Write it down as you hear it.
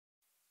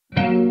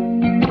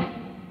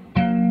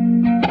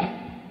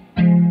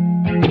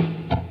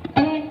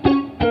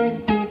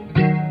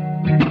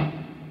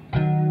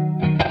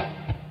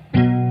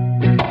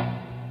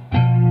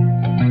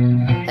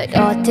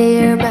thought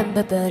they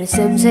remember, but it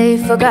seems they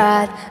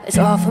forgot. It's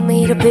all for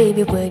me to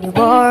baby when you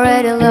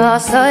already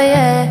lost. Oh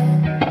yeah,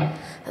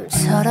 I'm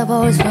sort of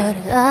always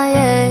running. Oh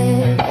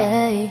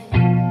yeah.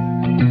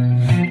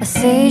 I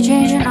say you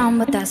change your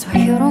number, that's why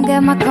you don't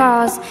get my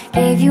calls.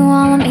 Gave you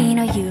all of me,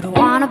 now you don't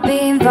wanna be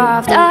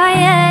involved. Oh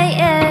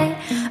yeah,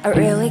 I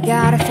really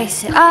gotta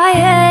face it. Oh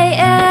yeah.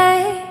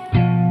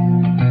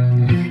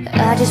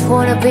 I just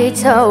wanna be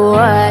told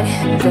what,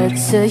 but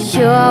so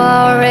you're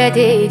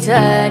already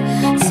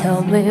done.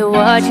 Tell me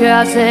what you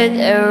have said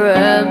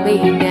around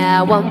me.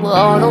 Now I'm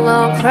all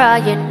alone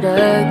crying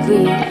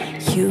ugly.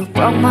 You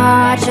broke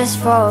my heart just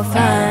for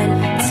fun.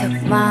 Took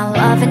my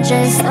love and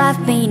just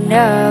left me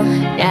numb.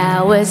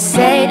 Now it's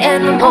 8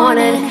 in the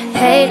morning,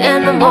 8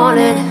 in the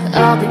morning,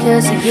 all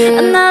because of you.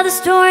 Another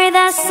story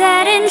that's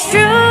sad and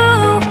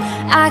true.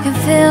 I can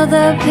feel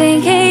the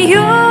pain in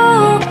you.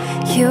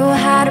 You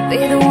had to be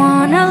the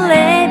one to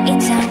let me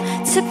down,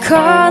 to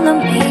color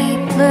me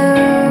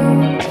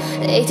blue.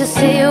 Hate to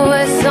see you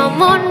with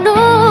someone new.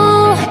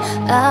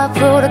 I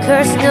put a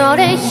curse note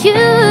on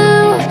you.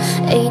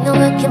 Ain't no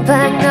looking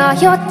back now,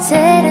 you're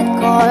dead and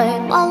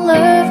gone. My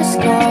love is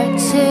gone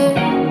too.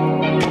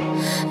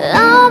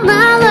 Oh,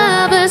 my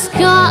love is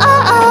gone.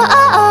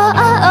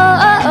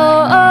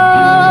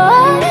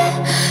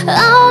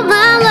 Oh,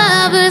 my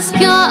love is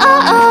gone.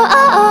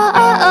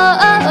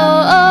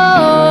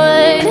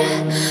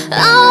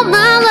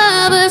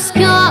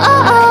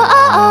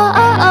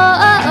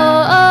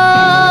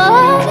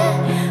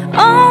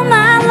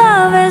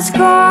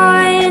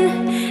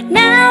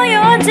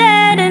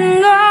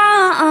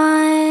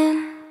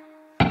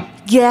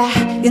 Yeah,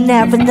 you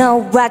never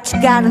know what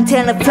you got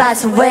until it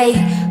flies away.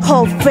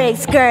 Whole fake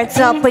skirts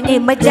up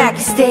beneath my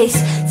darkest days.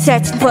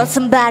 Searching for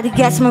somebody,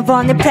 guess my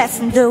running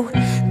present do.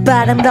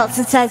 But I'm lost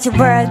inside your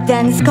world,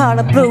 then it's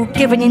color blue.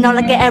 Giving you all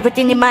I get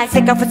everything in my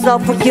sick of it's all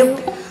for you.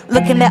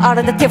 Looking at all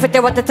of the different, they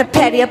wanted to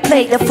petty, I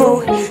play the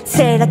fool.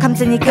 Say that comes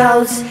and it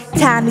goes,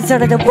 time is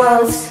all of the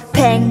woes.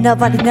 Pain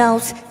nobody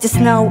knows, just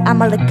know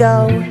I'ma let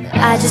go.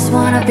 I just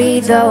wanna be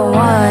the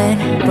one,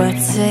 but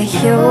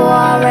you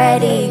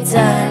already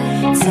done.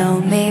 Tell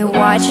me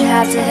what you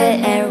have to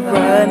hit and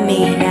run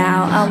me.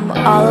 Now I'm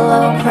all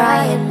alone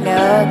crying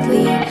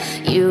ugly.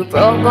 You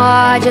broke my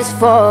heart just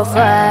for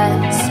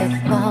fun. Took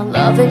my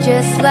love and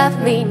just left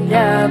me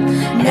numb.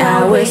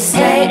 Now it's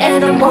 8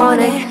 in the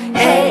morning,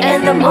 8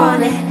 in the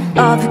morning,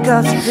 all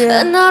because of you.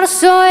 Another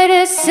story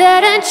that's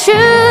sad and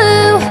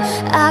true.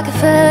 I can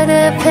feel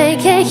the pain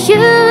in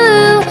you.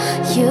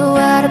 You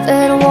had a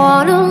better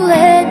one to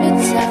let me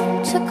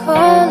down, to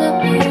color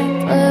me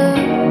blue.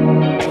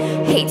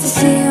 Hate to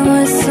see you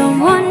with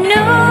someone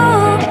new.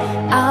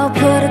 I'll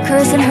put a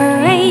curse on her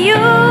and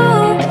you.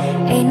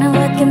 Ain't no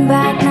looking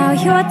back, now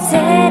you're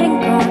dead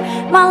and gone.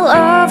 My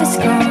love is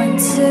gone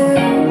too.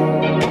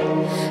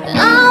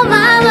 Oh,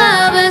 my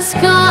love is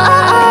gone.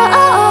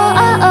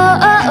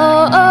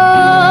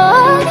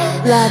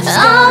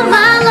 Oh,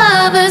 my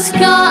love is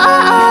gone.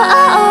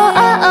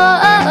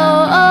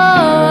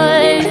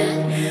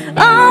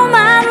 Oh,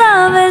 my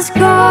love is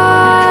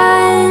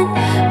gone,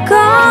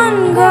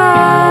 gone,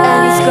 gone.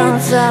 And it's gone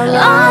so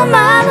long. Oh,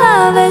 my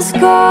love is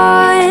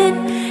gone.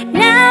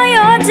 Now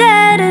you're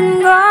dead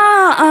and gone.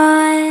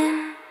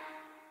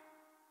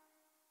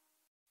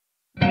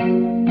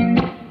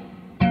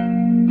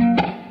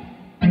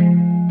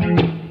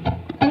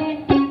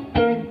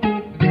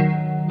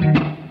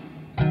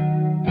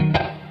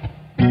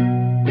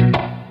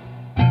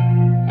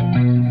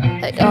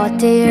 I thought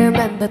they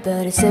remember,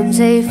 but it seems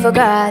they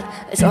forgot.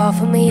 It's all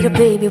for me to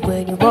baby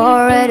when you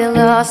already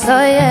lost.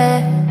 Oh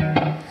yeah,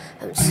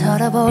 I'm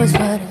sort of always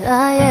running.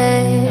 Oh yeah.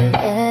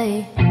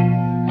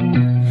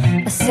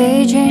 I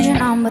say you change your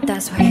number,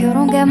 that's why you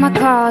don't get my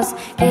calls.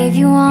 Gave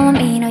you all of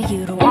me, now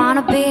you don't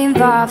wanna be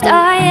involved. Oh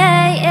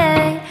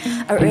yeah,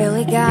 I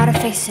really gotta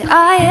face it.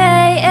 Oh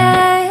yeah.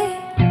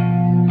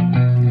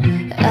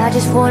 I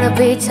just wanna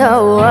be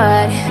told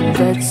what,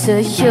 but so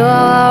you're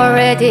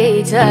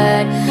already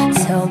done.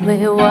 Tell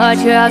me what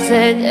you have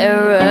said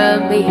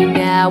around me.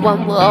 Now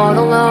I'm all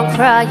alone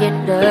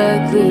crying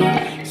ugly.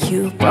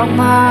 You broke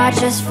my heart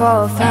just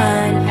for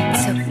fun.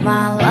 Took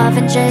my love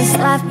and just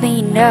left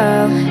me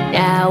numb.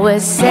 Now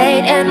it's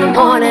 8 in the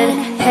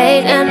morning,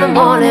 8 in the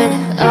morning,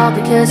 all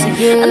because of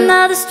you.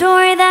 Another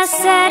story that's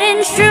sad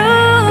and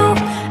true.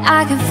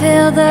 I can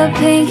feel the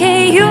pain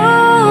in you.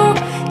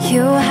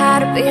 You had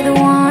to be the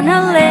one to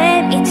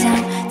let me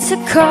down, to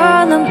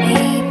color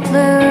me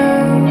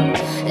blue.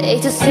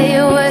 Hate to see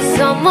you with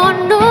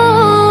someone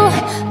new.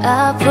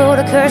 I put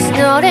a curse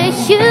note on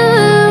you.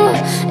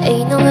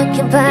 Ain't no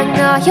looking back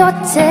now, you're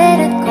dead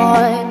and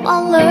gone. My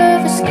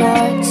love is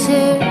gone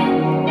too.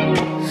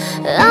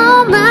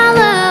 Oh, my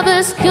love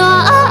is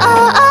gone.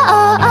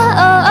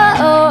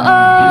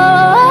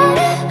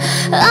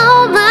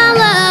 Oh, my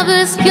love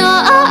is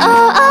gone.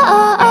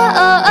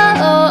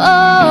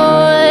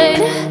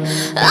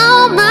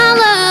 Oh, my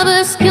love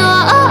is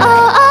gone.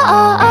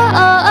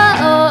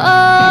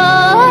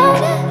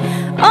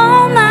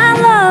 Oh, my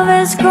love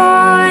is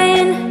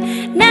gone.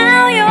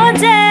 Now you're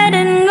dead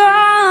and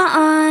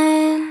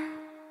gone.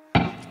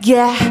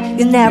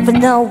 you never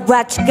know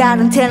what you got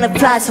until it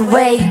flies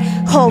away.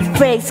 Whole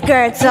fake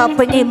skirts up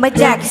beneath my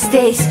darkest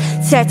days,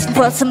 searching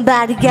for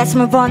somebody, guess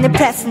me on the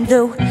present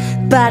do.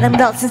 But I'm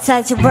lost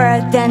inside your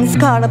world, then it's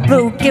color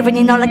blue. Giving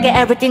you all, I get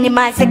everything in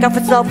my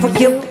sacrifice all for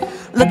you.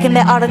 Looking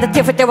at all of the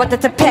different, they want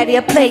to petty,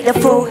 I play the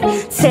fool.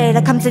 Say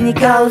that comes and it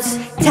goes,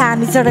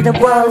 time is all of the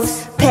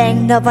woes.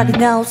 Pain nobody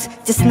knows,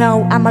 just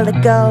know I'ma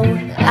let go.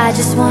 I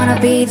just wanna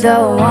be the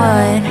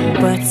one,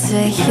 but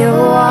you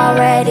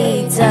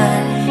already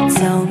done.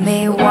 Tell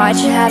me what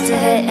you have to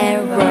hit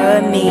and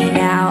run me.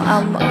 Now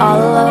I'm all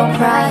alone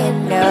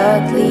crying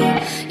ugly.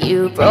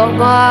 You broke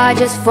my heart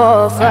just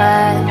for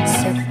fun.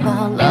 Took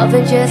my love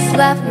and just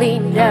left me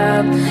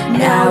numb.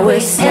 Now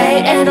it's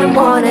 8 in the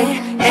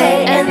morning,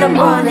 8 in the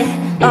morning,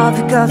 all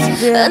because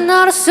of you.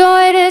 Another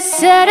story that's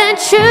sad and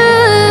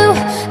true.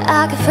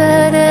 I can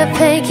feel the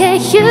pain,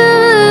 can't you?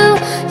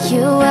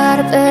 You had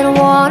a better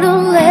wanna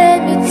let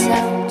me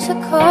down to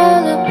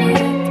call me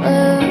blue.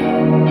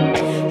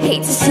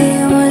 hate to see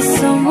you with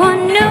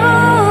someone new.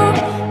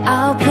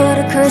 I'll put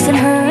a curse on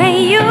her and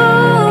you.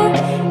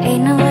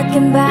 Ain't no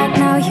looking back,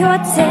 now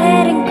you're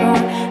dead and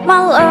gone. My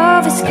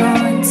love is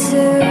gone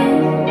too.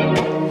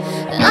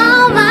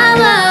 All my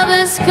love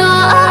is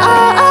gone.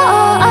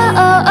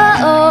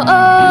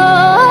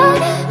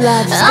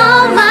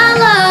 All my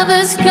love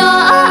is gone.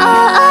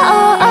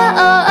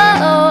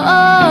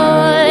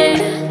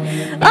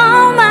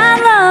 All my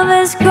love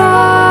is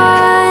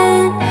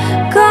gone,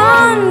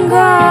 gone,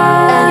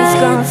 gone. And it's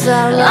gone so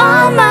long.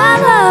 All my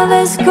love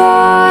is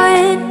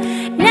gone.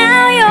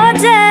 Now you're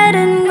dead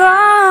and gone.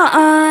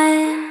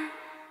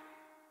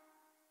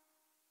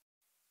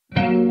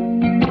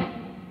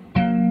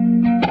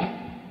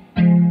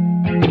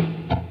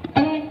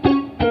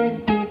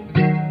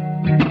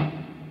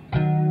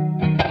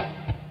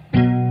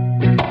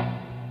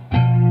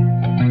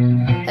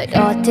 I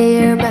thought they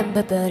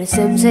remember, but it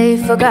seems they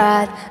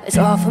forgot. It's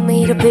all for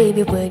me to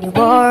baby when you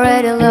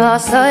already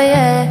lost. Oh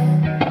yeah,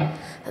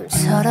 I'm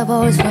tired of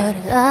always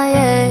running. Oh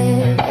yeah.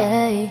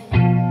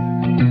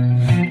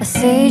 I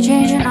say you're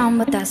changing on,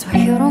 but that's why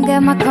you don't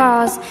get my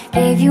calls.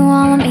 Gave you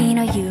all of me,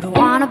 now you don't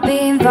wanna be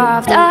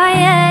involved. Oh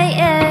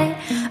yeah,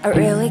 I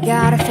really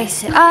gotta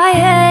face it. Oh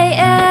yeah.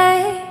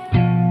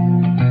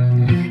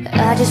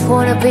 I just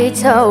wanna be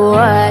told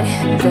what,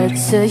 but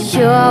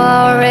you're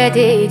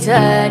already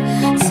done.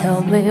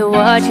 Tell me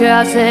what you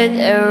have said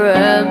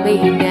around me.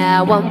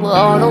 Now I'm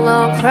all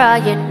alone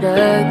crying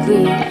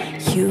ugly.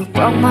 You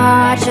broke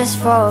my heart just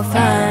for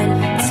fun.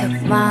 Took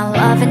my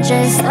love and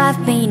just left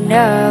me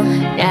numb.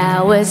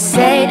 Now it's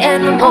 8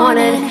 in the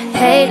morning,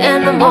 8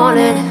 in the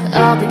morning,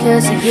 all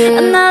because of you.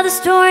 Another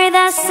story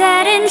that's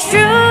sad and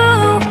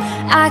true.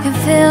 I can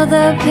feel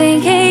the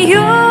pain in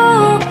you.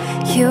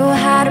 You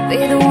had to be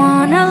the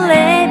one to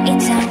let me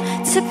down,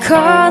 to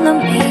call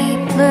me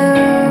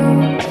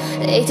blue.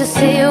 Hate to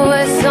see you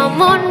with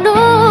someone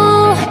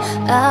new.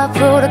 I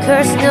put a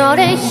curse note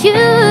on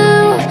you.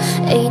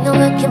 Ain't no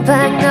looking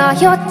back, now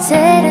you're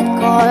dead and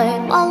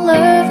gone. My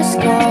love is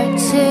gone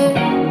too.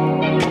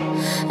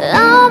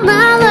 All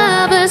my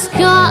love is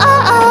gone.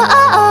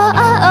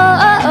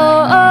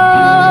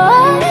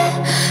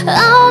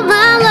 All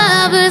my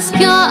love is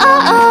gone.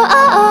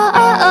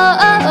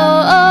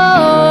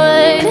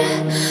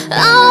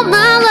 All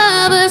my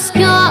love is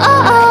gone.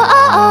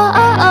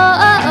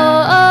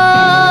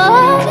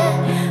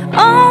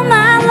 All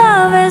my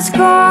love is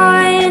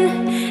gone.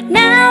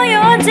 Now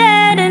you're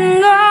dead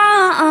and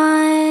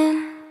gone.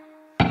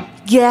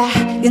 Yeah,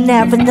 you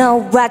never know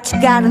what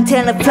you got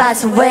until it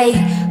flies away.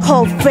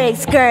 Whole fake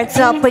skirts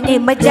up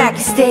beneath my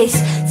darkest days,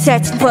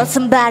 searching for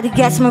somebody,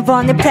 guess me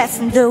on the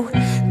present do.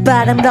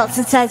 But I'm lost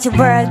inside your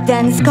world,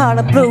 then it's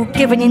color blue.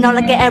 Giving you all,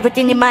 I get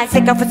everything in my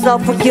sacrifice all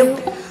for you.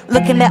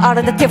 Looking at all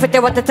of the different, they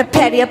want to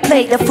petty, I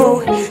play the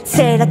fool.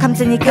 Say that comes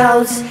and it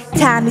goes,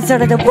 time is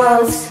all of the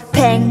woes.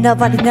 Pain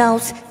nobody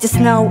knows, just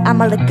know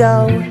I'ma let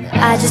go.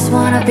 I just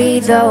wanna be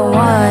the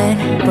one,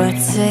 but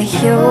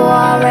you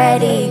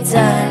already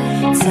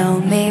done. Tell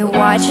me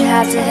what you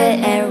have to hit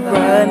and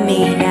run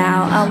me.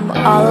 Now I'm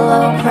all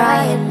alone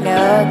crying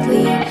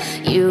ugly.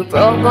 You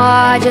broke my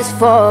heart just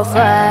for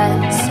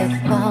fun.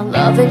 Took my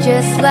love and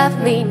just left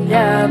me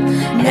numb.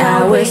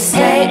 Now it's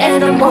 8 in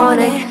the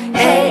morning,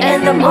 8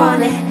 in the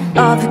morning,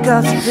 all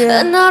because of you.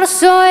 another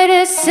story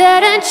that's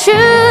sad and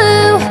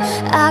true.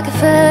 I can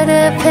feel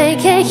the pain,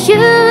 can't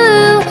you?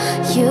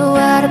 You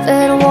had a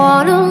better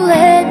wanna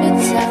let me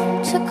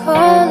down to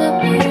call me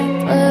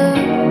blue.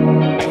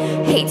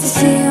 Hate to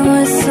see you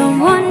with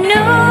someone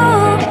new.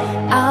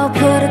 I'll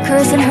put a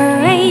curse on her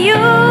and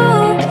you.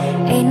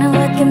 Ain't no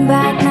looking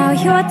back, now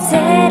you're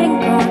dead and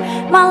gone.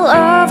 My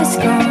love is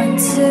gone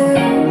too.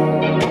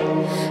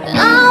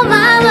 All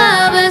my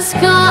love is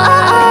gone.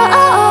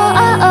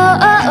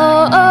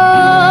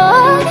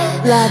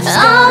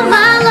 All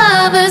my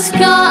love is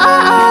gone.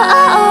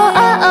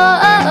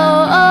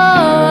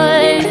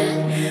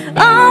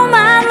 All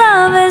my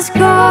love is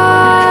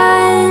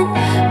gone,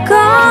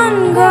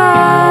 gone,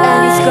 gone.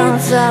 And it's gone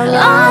so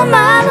long. All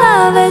my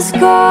love is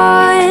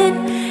gone.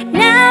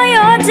 Now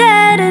you're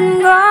dead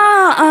and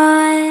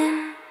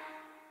gone.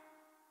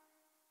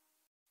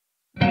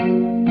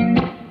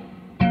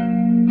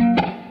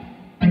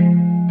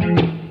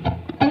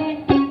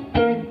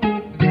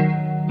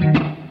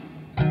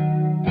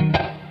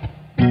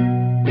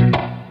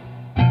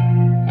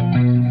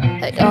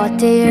 thought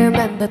that you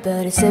remember,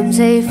 but it seems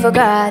that you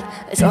forgot.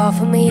 It's hard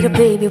for me to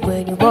be me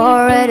when you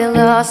already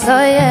lost.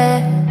 Oh yeah,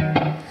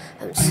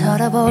 I'm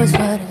sorry I've always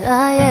wanted.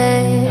 Oh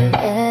yeah.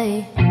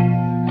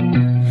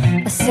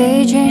 I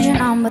say you change your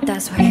number,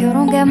 that's why you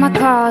don't get my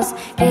calls.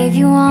 Gave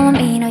you all of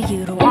me, now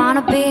you don't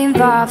wanna be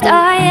involved.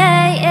 Oh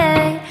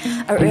yeah,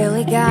 I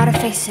really gotta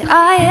face it.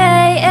 Oh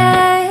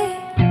yeah.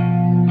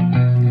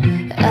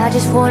 I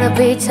just wanna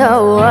be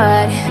told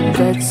what,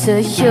 but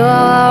you're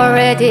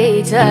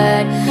already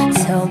done.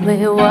 Tell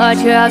me what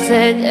you have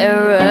said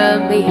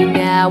around me.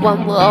 Now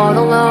I'm all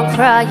alone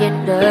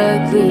crying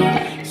ugly.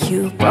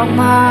 You broke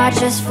my heart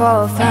just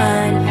for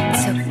fun.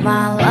 Took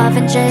my love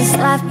and just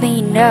left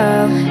me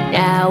numb.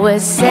 Now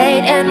it's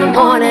 8 in the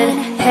morning,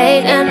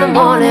 8 in the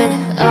morning,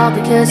 all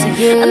because of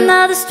you.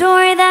 Another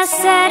story that's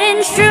sad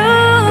and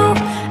true.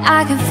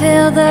 I can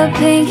feel the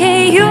pink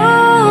in you.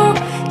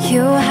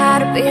 You had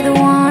to be the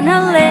one to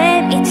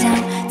let me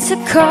down, to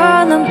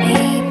color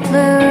me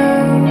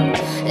blue.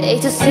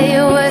 Hate to see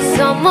you with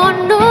someone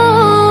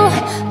new.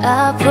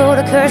 I put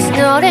a curse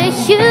note on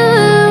you.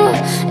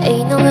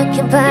 Ain't no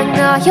looking back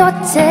now, you're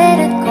dead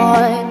and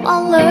gone. My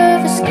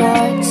love is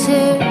gone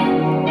too.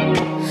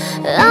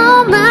 Oh,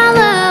 my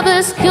love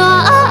is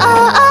gone.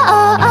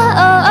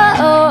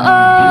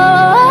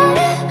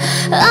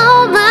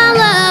 Oh, my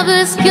love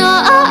is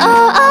gone.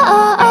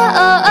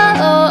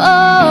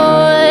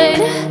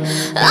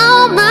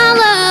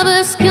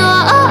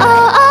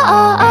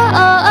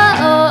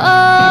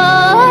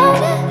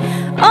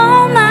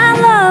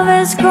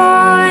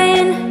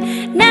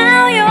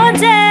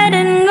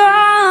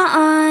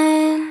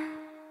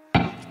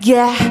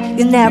 Yeah,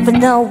 you never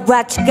know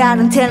what you got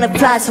until it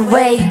flies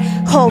away.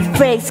 Whole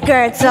fake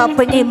skirts up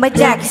in my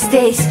darkest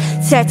days.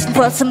 Searching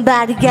for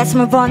somebody, guess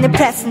my wrong and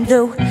pressing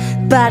do.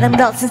 But I'm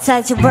lost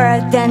inside your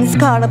world, then it's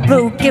color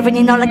blue. Giving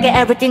you all, I get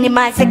everything in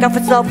my sick of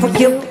it's all for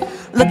you.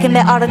 Looking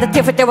at all of the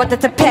different, they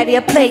wanted to petty,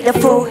 I play the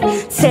fool.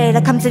 Say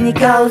that comes and it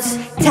goes,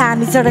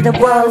 time is all of the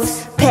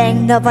woes.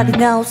 Pain nobody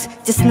knows,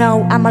 just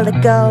know I'ma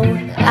let go.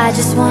 I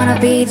just wanna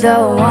be the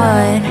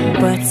one,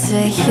 but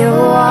you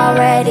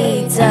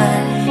already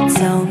done.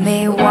 Tell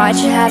me what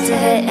you have to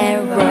hit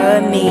and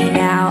run me.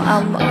 Now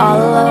I'm all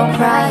alone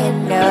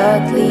crying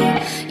ugly.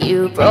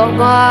 You broke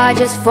my heart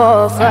just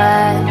for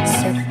fun.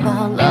 Took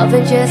my love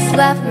and just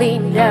left me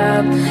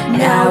numb.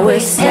 Now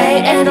it's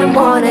 8 in the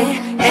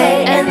morning,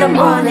 8 in the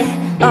morning,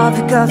 all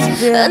because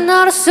of you.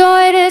 Another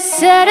story that's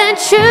sad and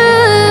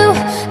true.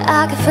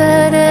 I can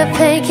feel the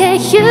pain in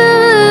you.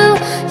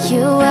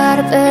 You had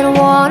a better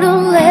one to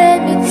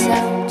let me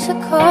down, to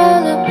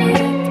color me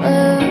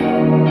blue.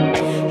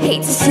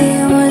 Hate to see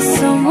you with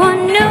someone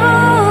new.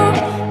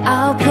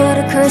 I'll put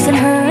a curse on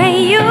her and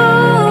you.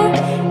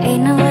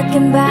 Ain't no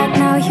looking back,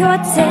 now you're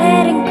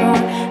dead and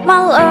gone. My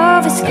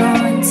love is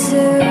gone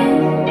too.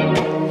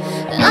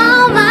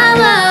 Oh, my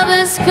love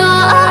is gone.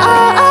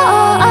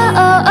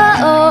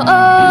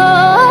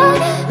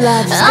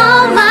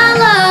 Oh, my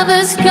love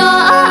is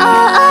gone.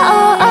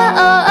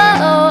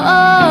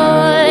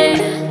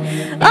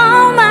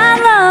 Oh, my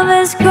love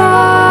is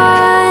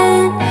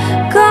gone,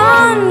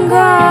 gone,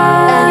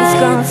 gone. And it's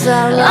gone so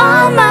long.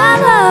 Oh, my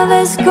love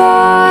is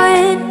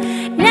gone.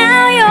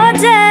 Now you're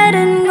dead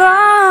and gone.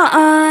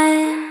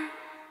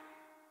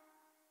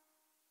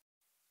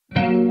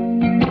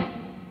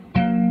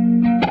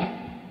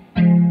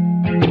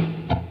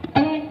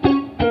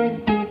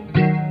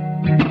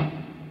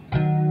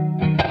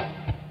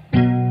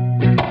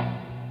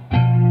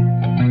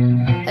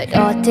 I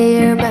thought that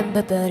you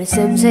remember, but it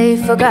seems that you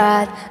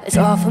forgot. It's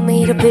hard for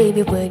me to be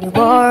me when you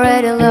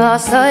already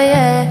lost. Oh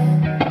yeah,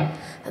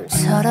 I'm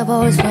sorry I've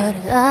always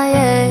wanted. Oh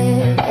yeah.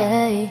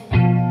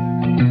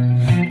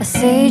 I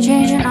say you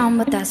change your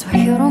number, that's why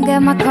you don't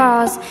get my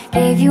calls.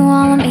 Gave you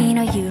all of me,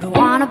 now you don't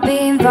wanna be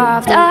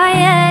involved. Oh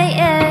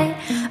yeah,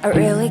 I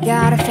really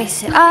gotta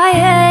face it. Oh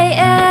yeah.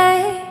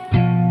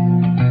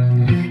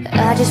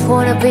 I just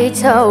wanna be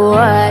told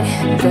what,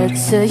 but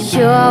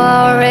you're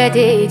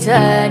already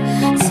done.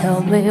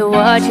 Tell me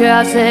what you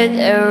have said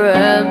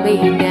around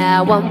me.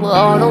 Now I'm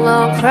all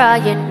alone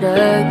crying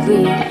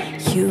ugly.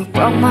 You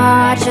broke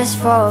my heart just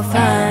for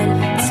fun.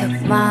 Took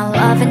my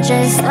love and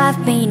just left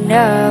me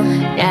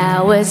numb.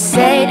 Now it's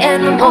 8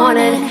 in the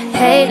morning,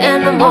 8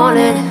 in the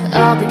morning,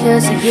 all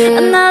because of you.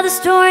 Another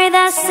story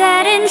that's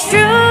sad and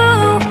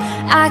true.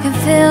 I can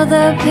feel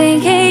the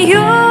pink in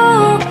you.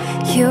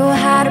 You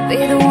had to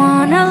be the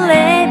one to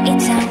let me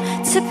down,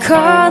 to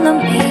color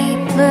me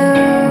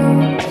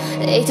blue.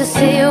 Hate to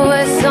see you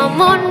with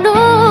someone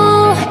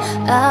new.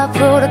 I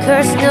put a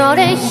curse note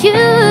on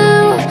you.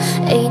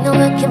 Ain't no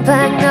looking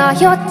back now,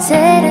 you're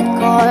dead and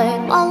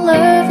gone. My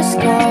love is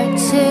gone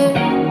too.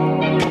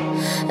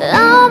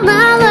 Oh,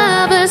 my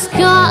love is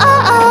gone.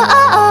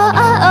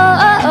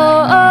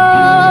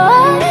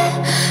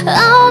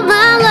 Oh,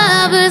 my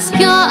love is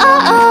gone.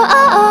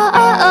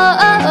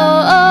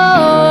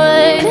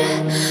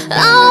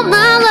 Oh,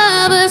 my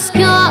love is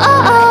gone.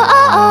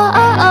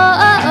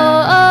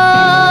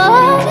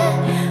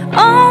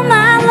 Oh,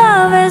 my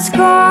love is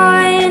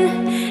gone.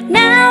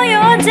 Now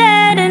you're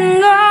dead and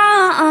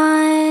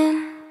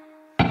gone.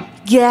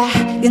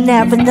 Yeah, you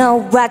never know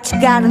what you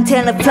got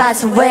until it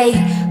flies away.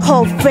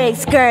 Whole fake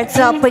skirts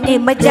up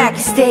beneath my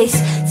darkest days,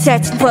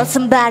 searching for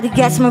somebody,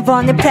 guess my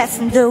running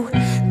present do.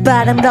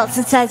 But I'm lost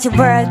inside your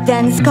world,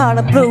 and it's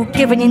color blue.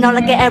 Giving in all,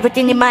 I get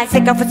everything in my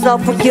sick of it's all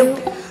for you.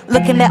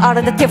 Looking at all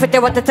of the different, they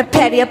want to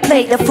petty, I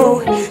play the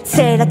fool.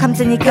 Say that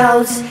comes and it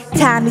goes,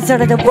 time is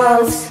all of the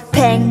woes.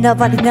 Pain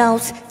nobody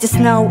knows, just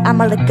know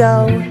I'ma let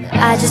go.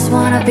 I just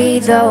wanna be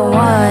the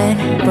one,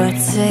 but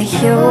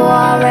you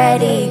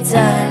already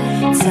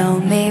done. Tell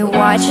me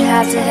what you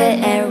have to hit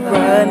and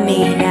run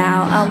me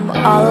now. I'm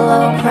all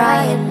alone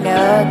crying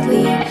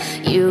ugly.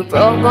 You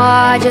broke my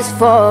heart just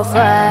for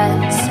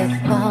fun. Took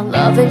my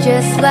love and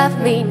just left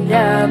me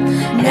numb.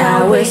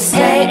 Now it's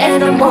 8 in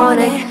the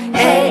morning,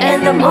 8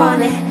 in the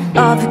morning.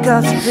 All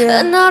because of you.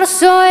 Another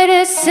story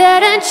that's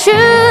sad and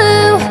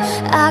true.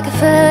 I can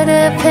feel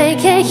the pain,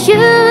 can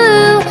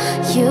you?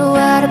 You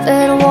had a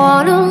better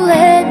wanna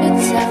let me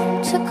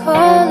down to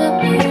call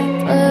me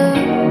blue.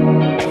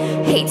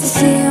 Hate to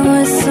see you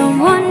with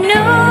someone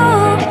new.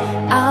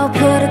 I'll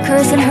put a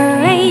curse on her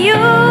and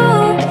you.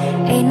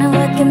 Ain't no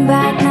looking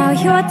back, now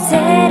you're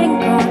dead and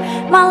gone.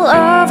 My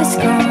love is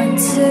gone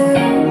too.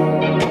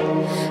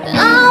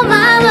 All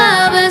my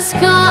love is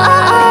gone.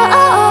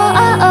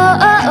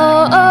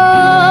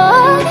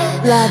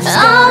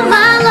 All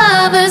my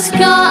love is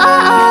gone.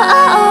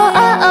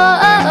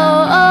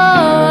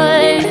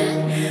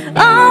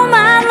 All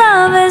my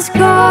love is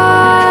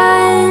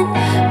gone,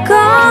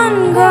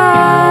 gone,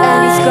 gone.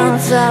 And it's gone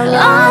so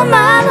long. All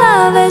my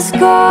love is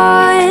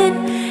gone.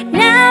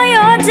 Now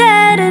you're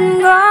dead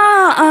and gone.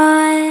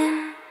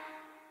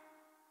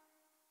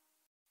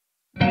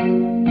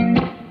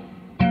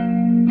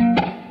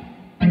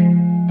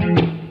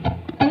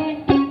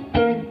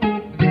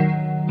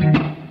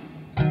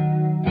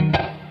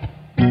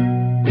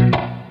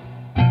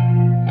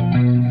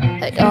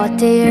 I thought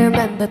they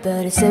remember,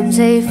 but it seems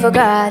they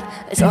forgot.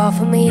 It's hard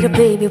for me to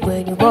be me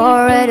when you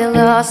already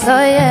lost.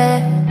 Oh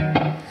yeah,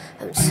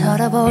 I'm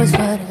sort of always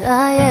running.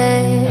 Oh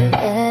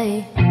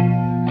yeah.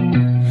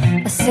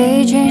 I say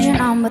you're changing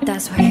on, but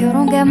that's why you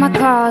don't get my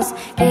calls.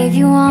 Gave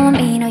you all of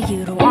me, now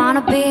you don't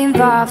wanna be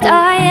involved. Oh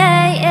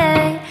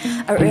yeah,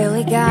 I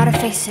really gotta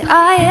face it.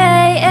 Oh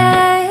yeah.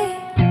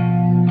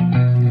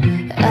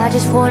 I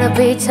just wanna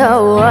be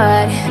told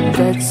what,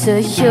 but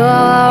you're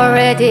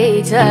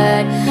already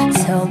done.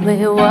 Tell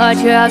me what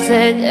you have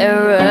said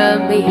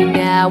around me.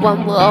 Now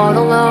I'm all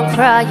alone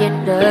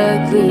crying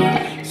ugly.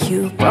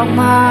 You broke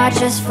my heart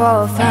just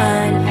for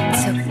fun.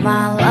 Took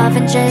my love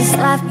and just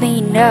left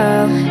me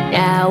numb.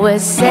 Now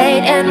it's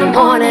 8 in the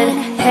morning,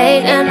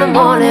 8 in the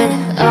morning,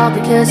 all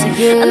because of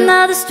you.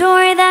 Another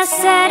story that's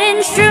sad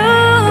and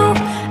true.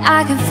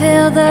 I can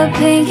feel the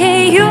pain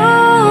in you.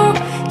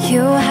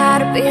 You had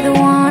to be the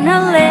one to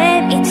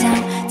let me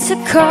down, to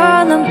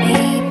call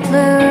me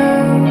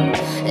blue.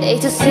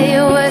 Hate to see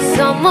you with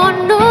someone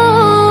new.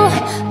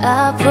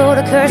 I put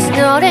a curse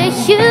note on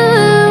you.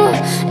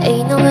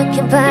 Ain't no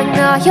looking back,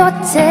 now you're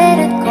dead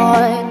and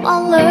gone. My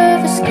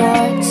love is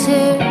gone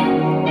too.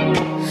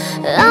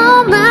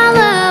 All my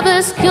love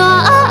is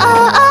gone.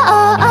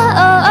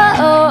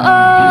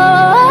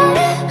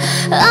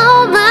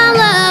 All my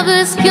love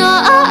is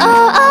gone.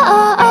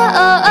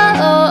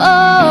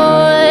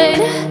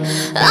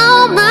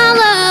 All my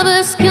love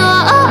is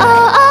gone.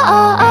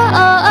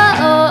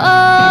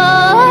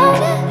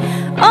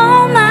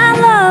 All my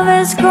love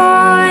is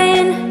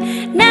gone.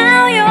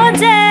 Now you're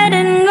dead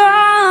and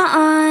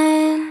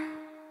gone.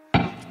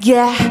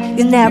 Yeah,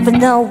 you never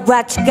know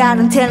what you got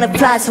until it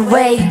flies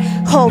away.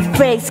 Whole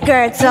fake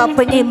skirts up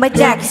beneath my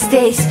darkest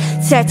days,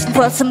 searching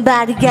for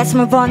somebody, guess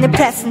my running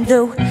present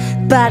do.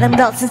 But I'm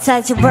lost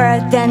inside your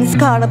world, and it's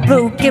color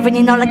blue. Giving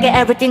in all, I get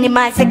everything in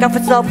my sick of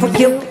it's all for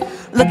you.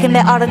 Looking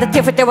at all of the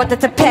different, they want to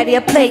petty, I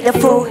play the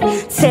fool.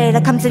 Say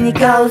that comes and it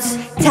goes,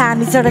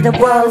 time is all of the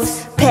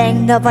woes.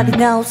 Pain nobody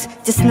knows,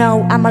 just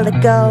know I'ma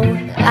let go.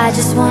 I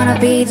just wanna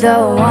be the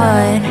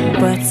one,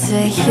 but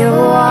you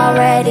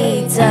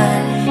already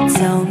done.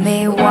 Tell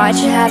me what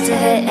you have to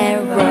hit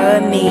and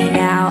run me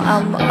now.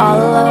 I'm all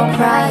alone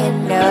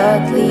crying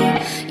ugly.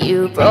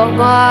 You broke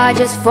my heart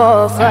just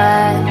for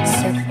fun.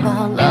 Took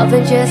my love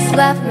and just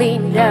left me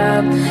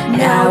numb.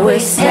 Now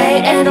it's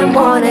 8 in the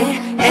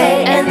morning,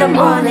 8 in the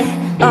morning,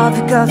 all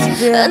because of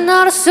you.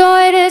 Another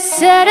story that's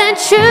sad and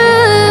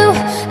true.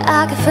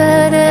 I can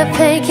feel the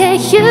pain, can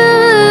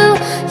you?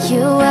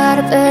 You had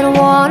a better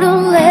wanna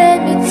let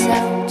me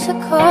down, to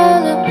call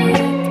me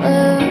blue.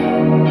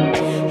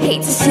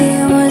 Hate to see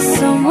you with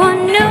someone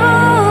new.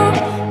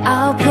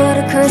 I'll put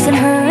a curse on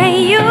her and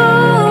you.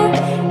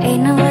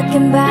 Ain't no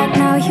looking back,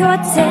 now you're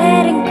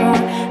dead and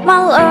gone. My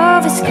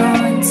love is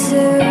gone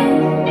too.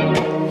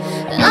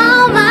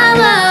 All my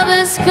love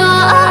is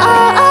gone.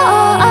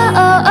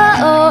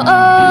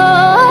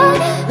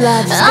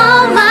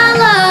 All my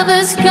love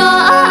is gone.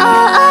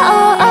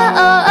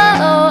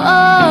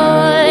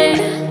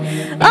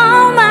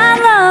 All my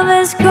love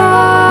is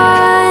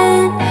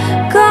gone,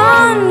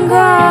 gone,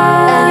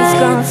 gone. And it's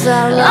gone so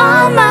long.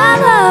 All my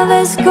love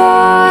is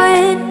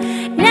gone.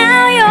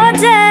 Now you're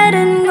dead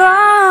and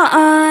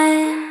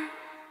gone.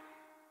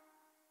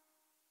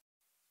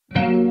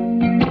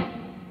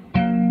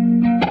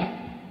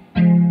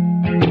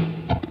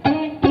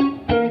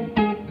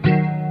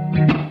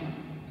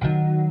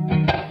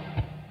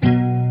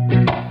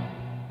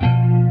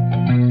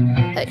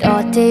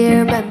 thought that you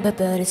remember,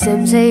 but it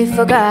seems that you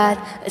forgot.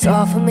 It's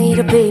all for me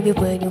to be me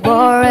when you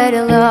already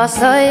lost.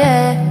 Oh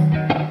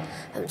yeah,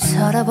 I'm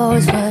sort of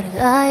always running. Oh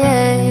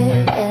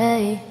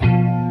yeah.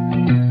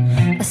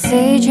 I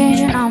say you change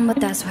your number,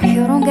 that's why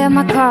you don't get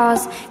my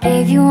calls.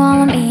 Gave you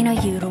all I mean, or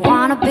you don't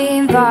wanna be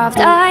involved.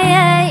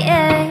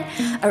 I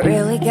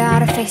really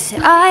gotta face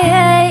it.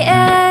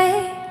 I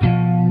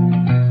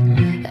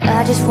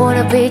just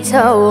wanna be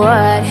told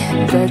what,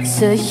 but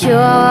so you're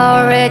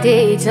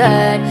already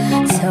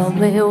done. Tell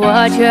me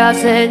what you have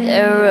said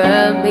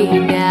around me.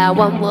 Now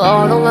I'm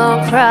all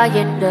alone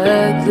crying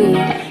ugly.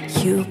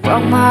 You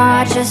broke my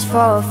heart just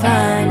for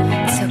fun.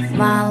 Took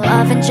my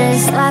love and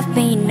just left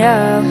me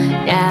numb.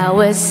 Now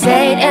it's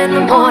 8 in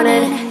the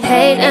morning,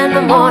 8 in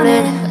the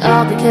morning,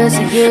 all because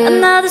of you.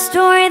 Another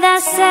story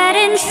that's sad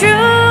and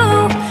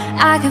true.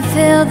 I can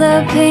feel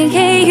the pain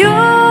in you.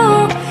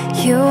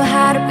 You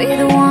had to be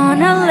the one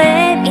to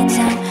let me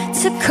down,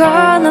 to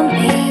color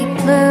me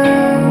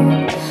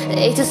blue.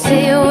 Hate to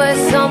see you with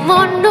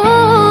someone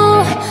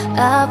new. I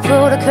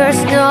put a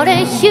curse note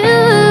at you.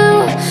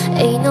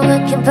 Ain't no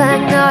looking back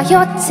now,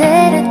 you're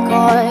dead and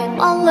gone.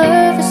 My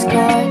love is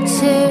gone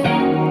too.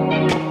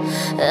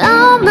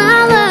 Oh, my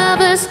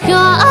love is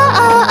gone.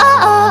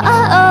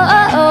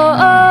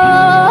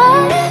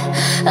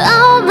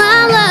 Oh, my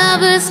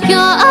love is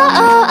gone.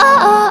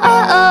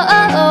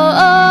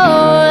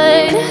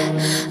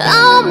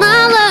 Oh, my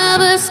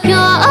love is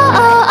gone.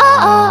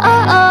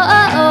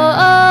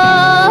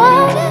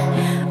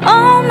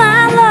 Oh,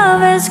 my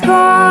love is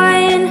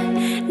gone.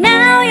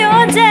 Now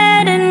you're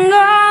dead and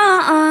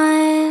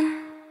gone.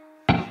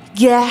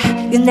 Yeah,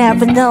 you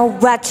never know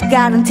what you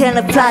got until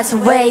it flies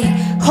away.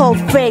 Whole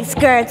fake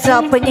skirts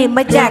up beneath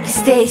my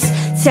darkest days.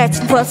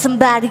 Searching for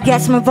somebody,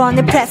 guess my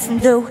running pressing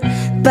do.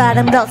 But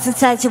I'm lost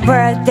inside your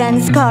world, then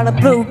it's color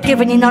blue.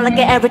 Giving you all, I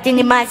get everything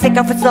in mind, take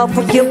off it's all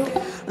for you.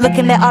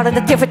 Looking at all of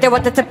the different, they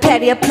want the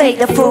petty, I play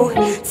the fool.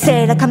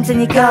 Say that comes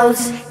and it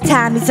goes,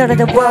 time is all of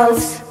the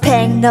woes.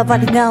 Pain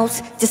nobody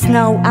knows, just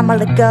know I'ma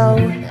let go.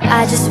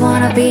 I just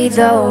wanna be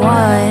the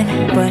one,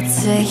 but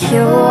to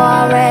you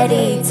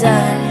already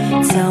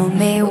done. Tell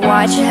me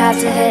what you have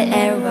to hit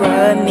and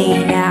run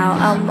me. Now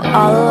I'm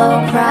all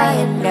alone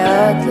crying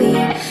ugly.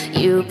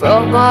 You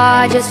broke my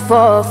heart just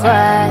for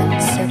fun.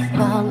 Took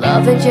my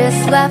love and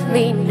just left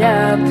me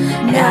numb.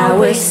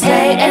 Now it's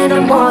 8 in the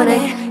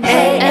morning,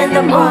 8 in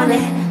the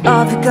morning,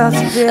 All because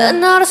of you.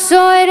 another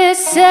story that's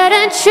sad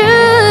and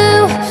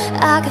true.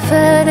 I can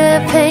feel the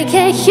pain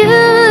in you.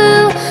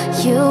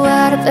 You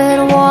had a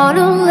better one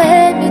to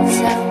let me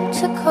down,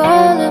 to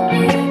color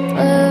me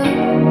blue.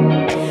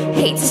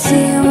 Hate to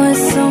see you with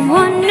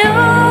someone new.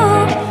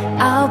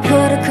 I'll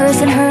put a curse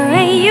on her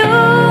and you.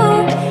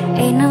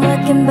 Ain't no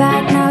looking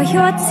back, now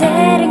you're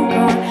dead and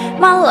gone.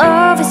 My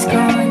love is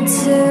gone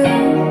too.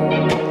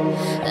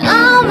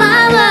 Oh,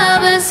 my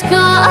love is gone.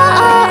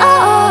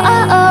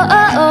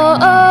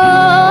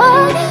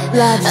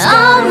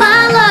 Oh,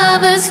 my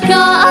love is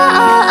gone.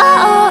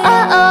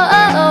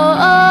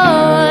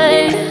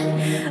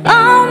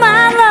 Oh,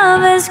 my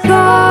love is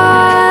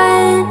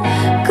gone,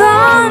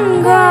 gone,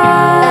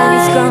 gone. And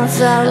it's gone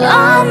so long.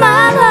 Oh,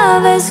 my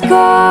love is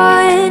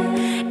gone.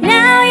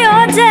 Now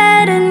you're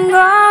dead and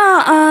gone.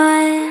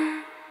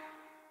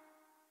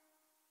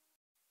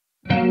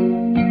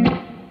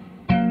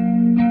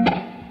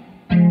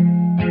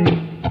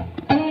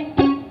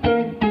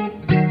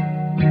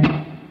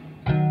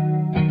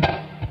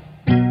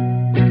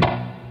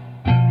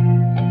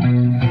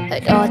 I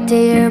thought that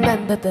you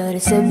remember, but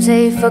it seems that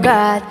you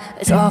forgot.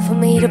 It's all for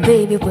me to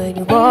be me when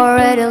you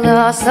already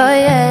lost. Oh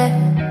yeah,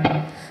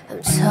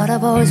 I'm sort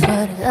of always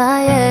running. Oh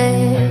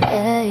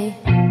yeah.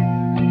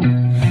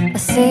 I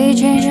say you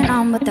change your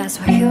number, that's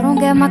why you don't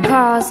get my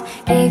calls.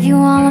 Gave you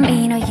all I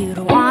mean, or you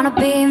don't wanna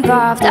be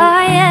involved.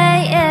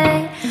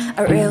 I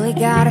really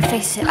gotta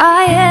face it.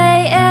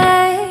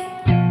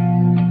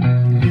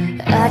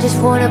 I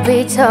just wanna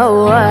be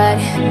told what,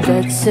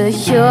 but so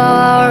you're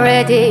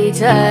already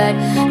done.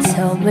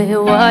 Tell me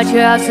what you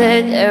have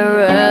said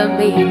around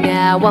me.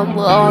 Now I'm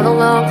all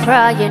alone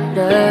crying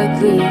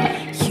ugly.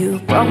 You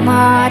broke my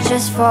heart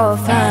just for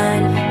fun.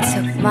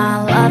 Took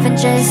my love and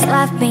just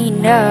left me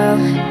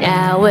numb.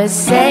 Now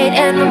it's 8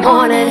 in the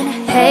morning,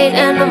 8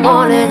 in the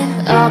morning,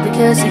 all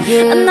because of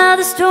you.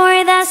 Another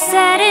story that's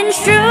sad and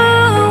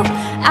true.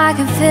 I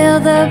can feel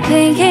the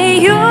pain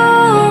in you.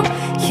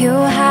 You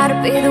had to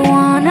be the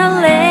one to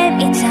let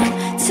me down,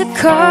 to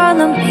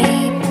color me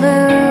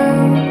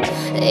blue.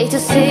 Hate to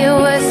see you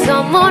with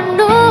someone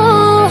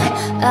new.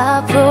 I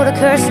put a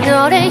curse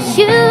note at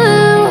you.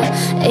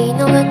 Ain't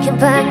no looking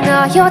back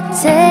now, you're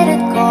dead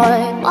and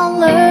gone. My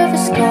love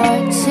is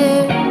gone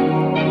too.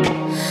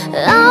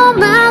 Oh,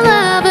 my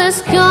love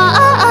is gone.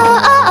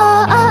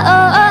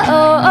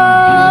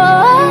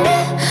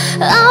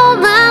 Oh,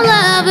 my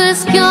love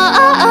is gone.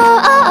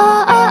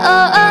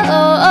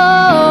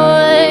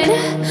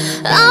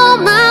 Oh,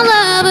 my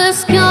love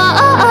is gone.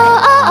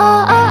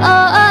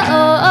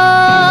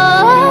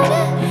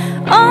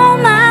 Oh,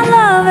 my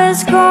love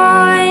is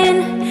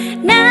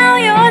gone. Now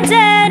you're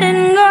dead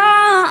and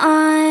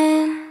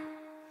gone.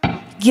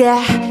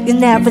 Yeah, you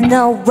never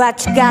know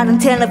what you got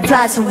until it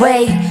flies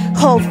away.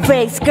 Whole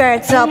fake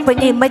skirts up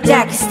beneath my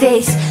darkest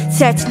days,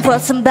 searching for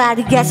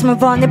somebody, guess I'm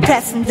running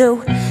pressing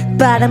through.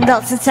 But I'm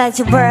lost inside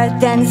your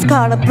world, and it's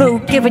color blue.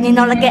 Giving you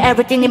all like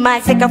everything in my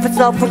sacrifice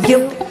all for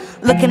you.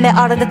 Looking at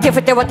all of the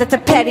different, they want to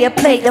petty, I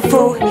play the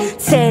fool.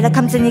 Say that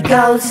comes and it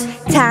goes,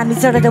 time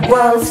is all of the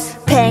woes.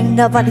 Pain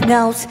nobody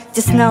knows,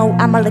 just know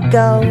I'ma let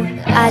go.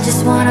 I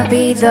just wanna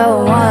be the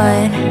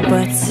one,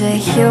 but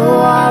you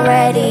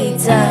already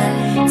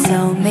done.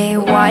 Tell me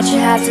what you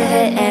have to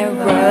hit and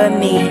run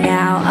me.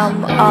 Now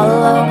I'm all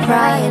alone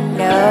crying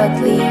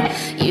ugly.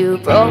 You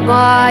broke my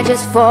heart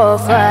just for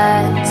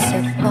fun.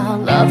 Took my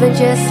love and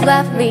just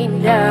left me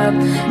numb.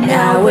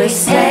 Now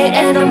it's 8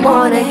 in the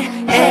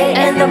morning, 8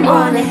 in the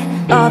morning,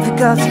 all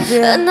because of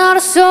you. Another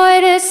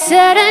story that's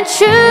sad and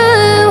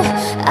true.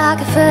 I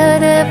can feel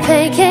the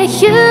pain, can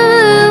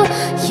you?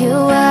 You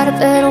had a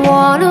better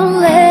wanna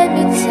let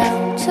me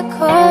down to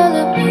call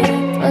me blue.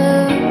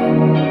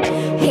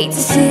 Hate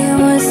to see you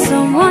with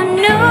someone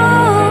new.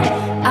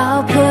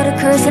 I'll put a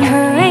curse on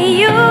her and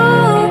you.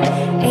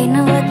 Ain't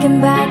no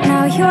looking back,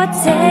 now you're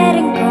dead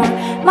and gone.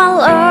 My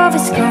love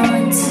is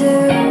gone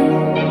too.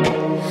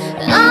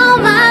 All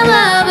my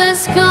love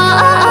is gone.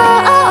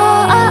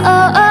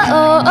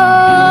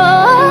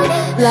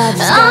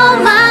 All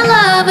my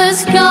love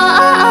is gone.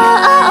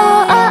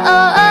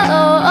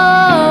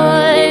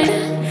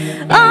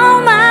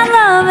 All my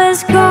love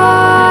is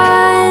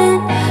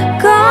gone,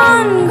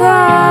 gone,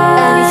 gone.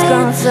 And it's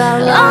gone so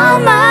long. All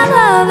my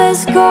love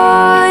is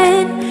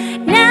gone.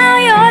 Now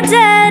you're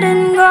dead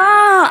and gone.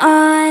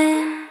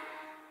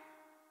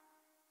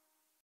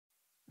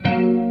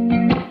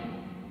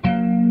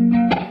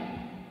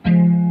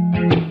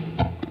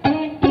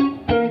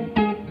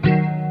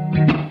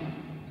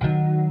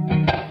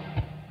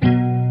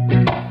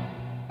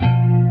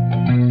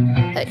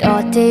 I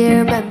thought they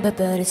remember,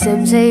 but it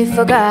seems they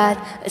forgot.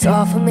 It's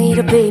all for me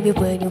to baby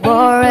when you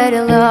already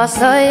lost.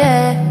 Oh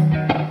yeah,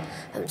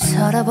 I'm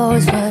tired of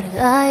always running.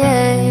 Oh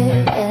yeah.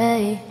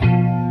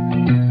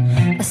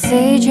 I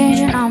say you change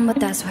your number,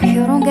 that's why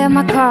you don't get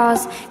my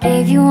calls.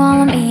 Gave you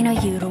all I mean, or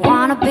you don't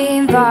wanna be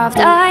involved.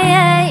 Oh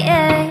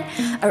yeah,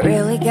 I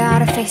really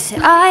gotta face it.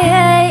 Oh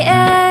yeah.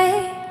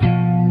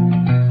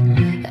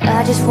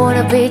 I just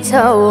wanna be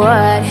told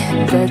what,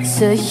 but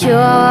you're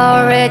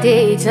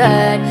already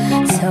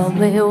done. Tell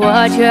me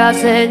what you have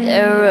said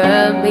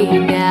around me.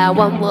 Now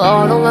I'm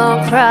all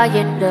alone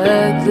crying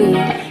ugly.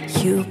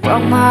 You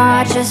broke my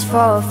heart just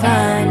for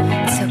fun.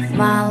 Took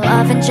my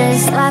love and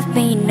just left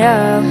me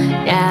numb.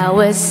 Now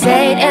it's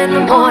 8 in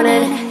the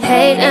morning,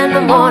 8 in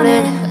the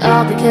morning,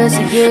 all because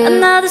of you.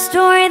 Another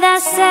story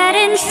that's sad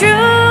and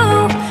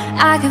true.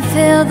 I can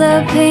feel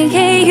the pain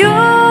in you.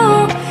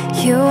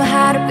 You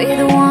had to be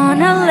the one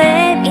to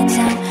let me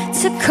down,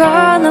 to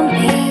call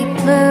me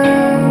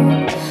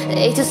blue.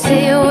 Hate to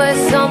see you with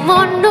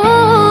someone new.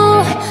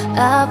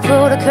 I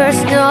put a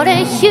curse note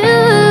on you.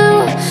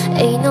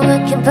 Ain't no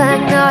looking back,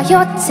 now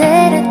you're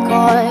dead and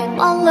gone.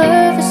 My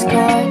love is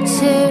gone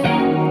too.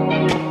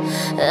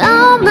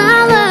 All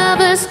my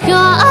love is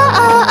gone.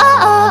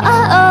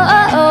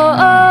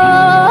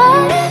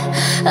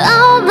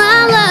 All my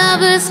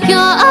love is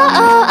gone.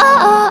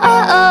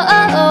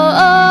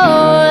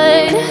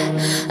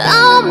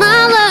 All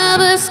my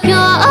love is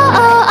gone.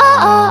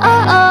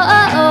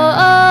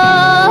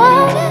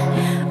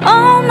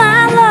 All my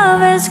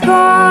love is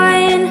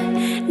gone.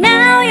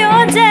 Now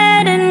you're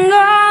dead and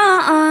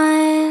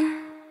gone.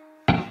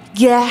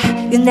 Yeah,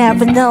 you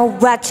never know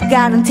what you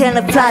got until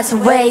it flies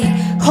away.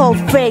 Whole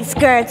fake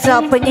skirts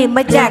up beneath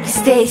my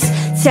darkest days,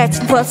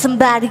 searching for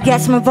somebody,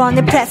 guess I'm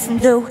running pressing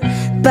through.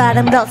 But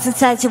I'm lost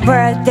inside your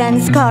world, and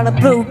it's color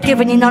blue.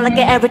 Giving you all like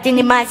everything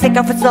in my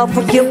sacrifice all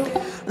for you.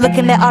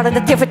 Looking at all of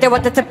the different, they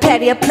want to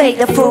petty, I play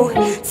the fool.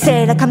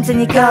 Say that comes and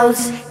it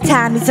goes,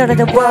 time is all of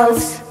the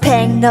woes.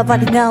 Pain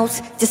nobody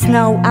knows, just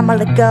know I'ma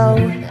let go.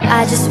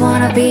 I just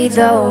wanna be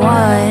the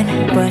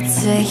one, but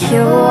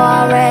you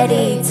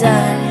already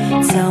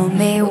done. Tell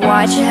me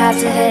what you have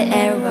to hit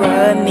and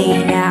run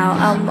me. Now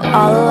I'm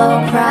all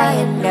alone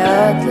crying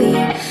ugly.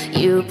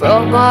 You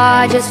broke my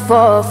heart just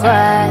for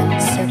fun.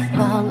 Took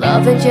my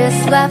love and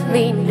just left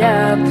me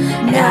numb.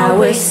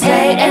 Now it's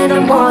 8 in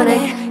the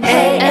morning,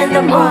 8 in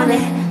the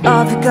morning,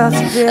 all because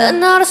of you.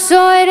 Another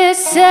story that's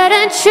sad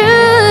and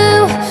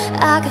true.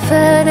 I can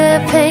feel the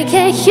pain,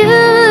 can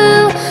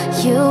you?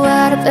 You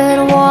had a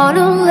better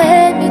wanna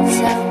let me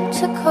down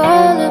to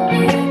call me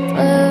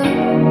blue.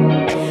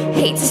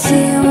 Hate to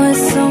see you with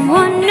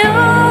someone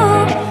new.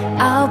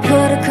 I'll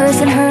put a curse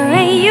on her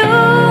and you.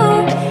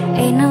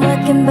 Ain't no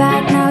looking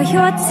back, now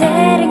you're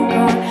dead and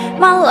gone.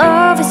 My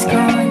love is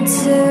gone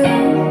too.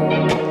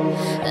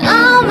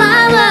 All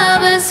my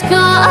love is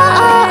gone.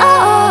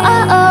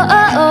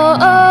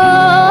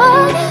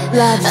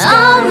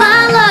 All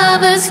my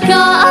love is gone.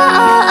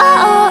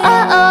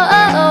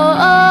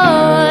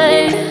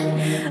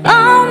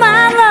 All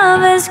my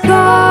love is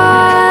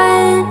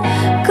gone,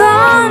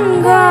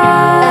 gone,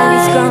 gone. And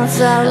it's gone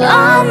so long.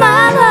 All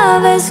my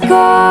love is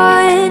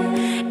gone.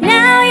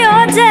 Now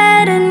you're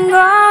dead and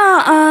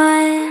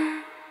gone.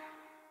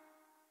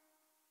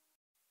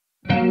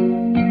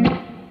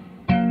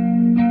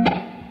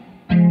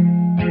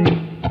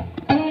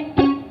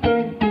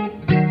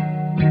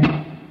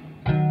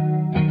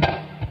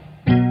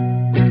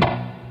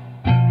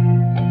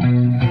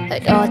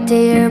 thought that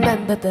you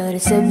remember, but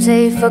it seems that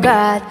you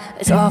forgot.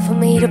 It's hard for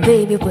me to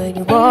be me when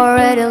you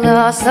already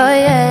lost. Oh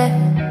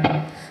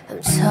yeah,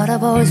 I'm sort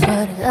of always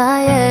running. Oh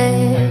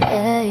yeah.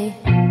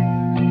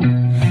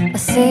 I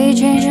say you're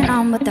changing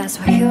on, but that's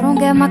why you don't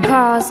get my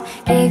calls.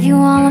 Gave you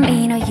all of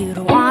me, now you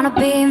don't wanna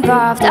be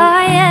involved.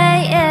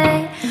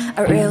 I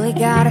really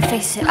gotta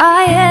face it.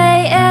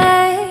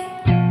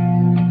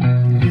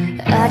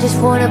 I just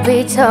wanna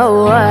be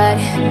told what,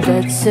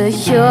 but so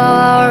you're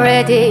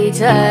already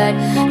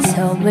done.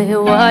 Tell me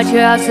what you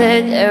have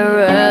said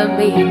around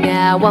me.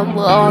 Now I'm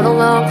all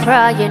alone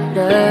crying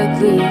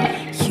ugly.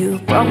 You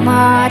broke my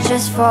heart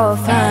just for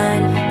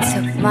fun.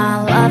 Took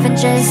my love and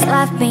just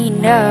left me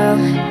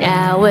numb.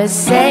 Now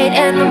it's 8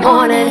 in the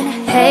morning,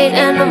 8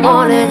 in the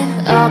morning,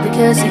 all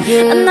because of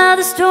you.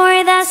 Another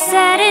story that's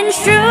sad and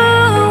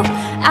true.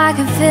 I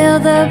can feel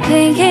the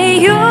pink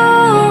in you.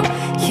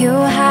 You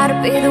had to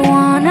be the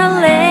one to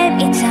let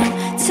me down,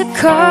 to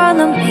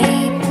color me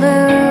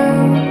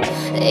blue.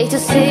 Hate to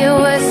see you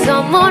with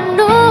someone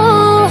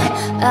new.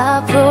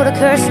 I put a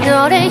curse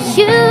note on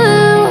you.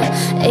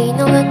 Ain't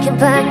no looking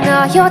back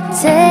now, you're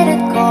dead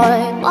and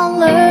gone. My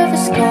love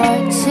is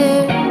gone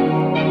too.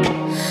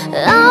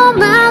 Oh,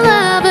 my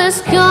love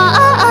is gone.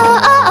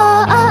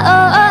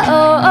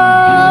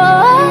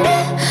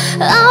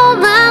 Oh,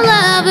 my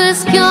love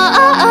is gone.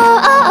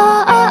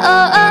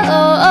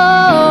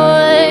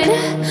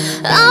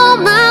 Oh,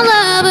 my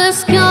love is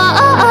gone.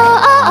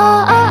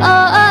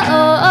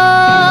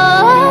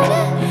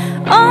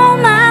 All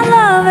my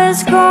love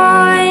is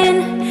gone.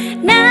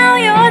 Now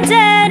you're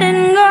dead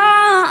and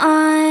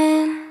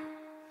gone.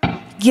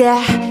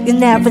 Yeah, you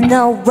never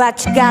know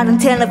what you got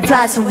until it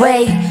flies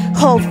away.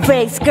 Whole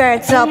face,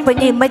 skirts up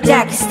beneath my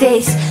darkest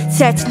days.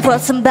 Searching for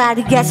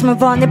somebody, guess I'm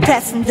running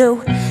pressing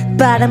through.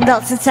 But I'm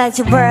lost inside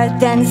your world,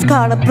 then it's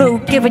color blue.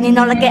 Giving you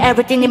all like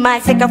everything in my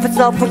sacrifice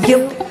all for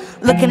you.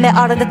 Looking at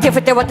all of the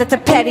different, they want to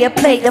petty, I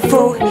play the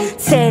fool.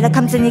 Say that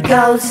comes and it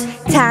goes.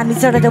 Time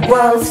is all of the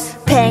woes.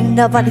 Pain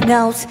nobody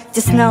knows,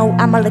 just know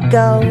I'ma let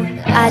go.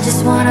 I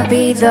just wanna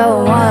be the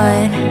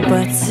one,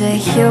 but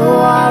you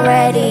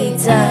already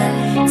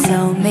done.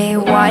 Tell me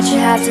what you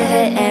have to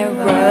hit and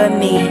run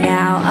me.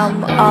 Now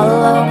I'm all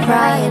alone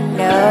crying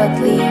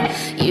ugly.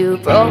 You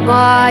broke my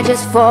heart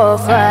just for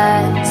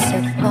fun.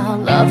 Took my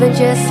love and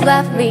just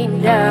left me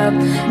numb.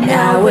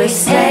 Now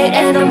it's 8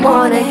 in the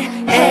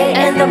morning, 8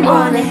 in the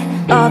morning,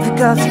 all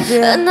because of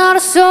you. Another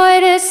story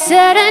that's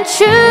sad and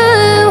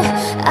true.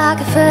 I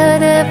can feel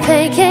the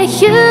pain in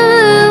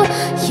you.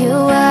 You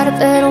had to be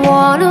the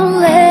one who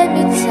let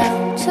me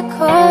down, to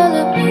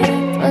color me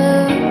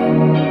blue.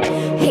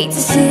 hate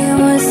to see you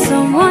with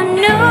someone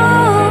new.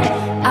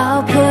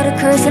 I'll put a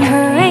curse on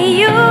her and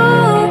you.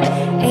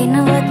 Ain't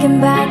no looking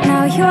back,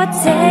 now you're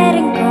dead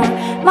and gone.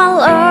 My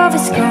love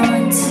is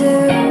gone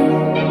too.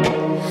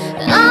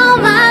 All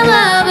my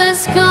love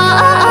is gone.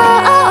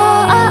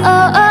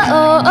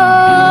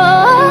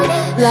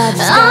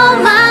 All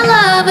my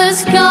love is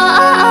gone.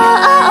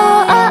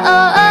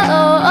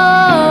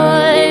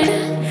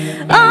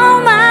 All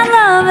my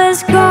love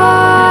is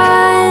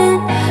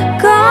gone,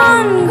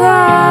 gone,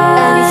 gone.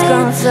 And it's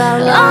gone so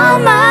long. All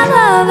my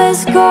love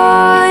is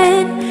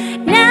gone.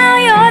 Now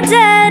you're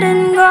dead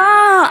and gone.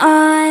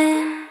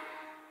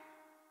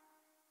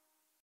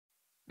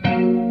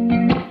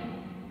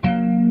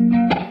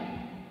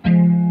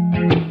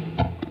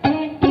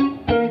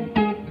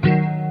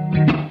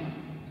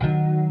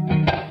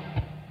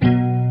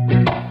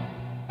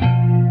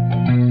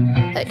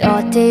 I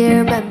thought that you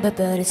remember,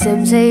 but it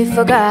seems that you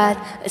forgot.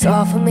 It's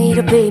hard for me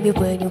to be me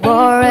when you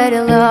already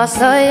lost.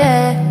 Oh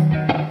yeah,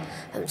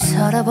 I'm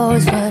sort of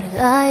always running.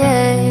 Oh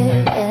yeah.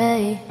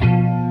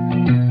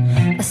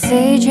 I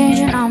say you're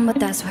changing on, but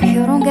that's why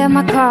you don't get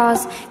my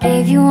calls.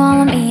 Gave you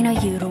all of me, now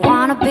you don't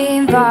wanna be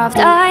involved.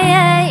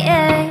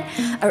 I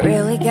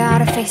really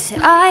gotta face it.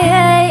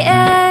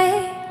 I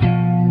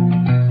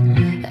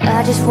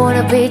just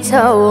wanna be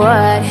told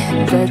what,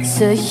 but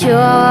so you're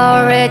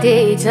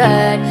already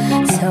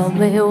done. Tell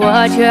me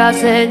what you have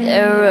said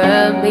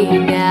around me.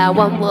 Now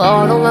I'm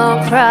all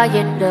alone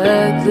crying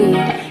ugly.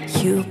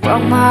 You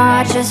broke my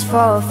heart just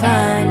for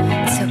fun.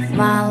 Took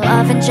my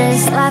love and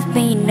just left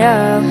me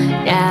numb.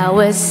 Now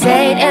it's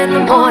 8 in the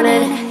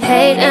morning,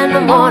 8 in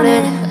the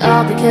morning,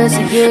 all because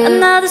of you.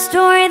 Another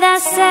story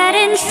that's sad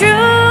and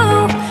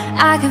true.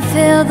 I can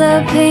feel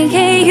the pink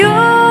in you.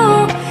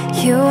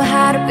 You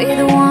had to be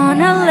the one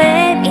to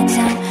let me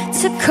down,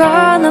 to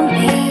color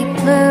me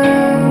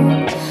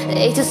blue.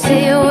 Hate to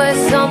see you with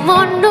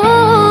someone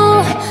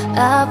new.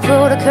 I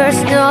put a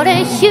curse note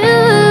on you.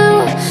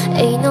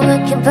 Ain't no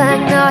looking back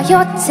now,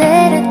 you're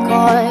dead and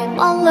gone.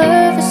 My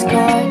love is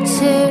gone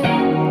too.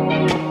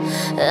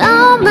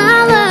 Oh,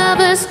 my love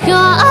is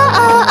gone.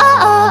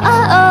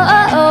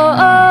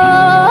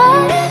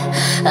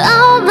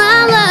 Oh, my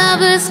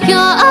love is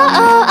gone.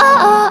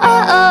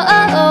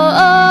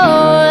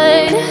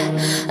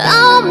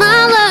 Oh, my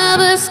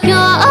love is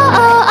gone.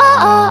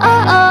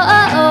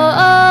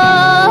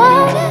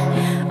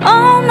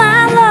 All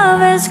my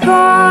love is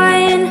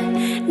gone.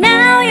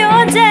 Now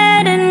you're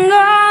dead and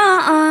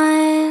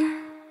gone.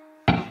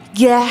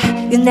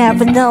 Yeah, you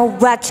never know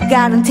what you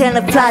got until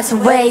it flies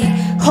away.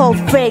 Whole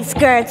fake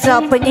skirts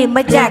open in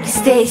my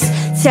darkest days,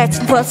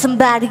 searching for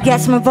somebody,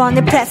 guess my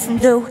running pressing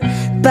do.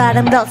 But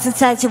I'm lost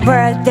inside your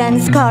world, then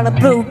it's color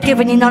blue.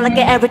 Giving you all, I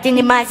get everything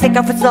in my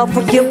sacrifice all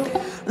for you.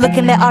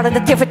 Looking at all of the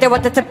different,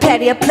 what that's a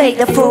petty, I play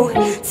the fool.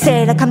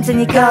 Say that comes and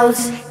it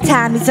goes,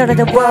 time is all of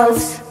the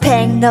woes.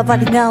 Pain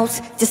nobody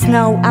knows, just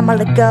know I'ma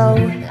let go.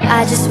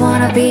 I just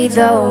wanna be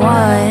the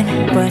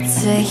one, but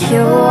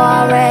you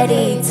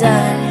already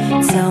done.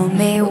 Tell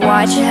me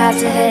what you have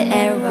to hit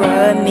and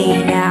run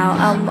me. Now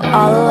I'm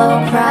all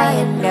alone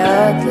crying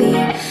ugly.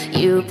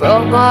 You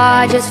broke my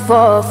heart just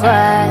for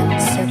fun.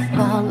 Took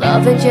my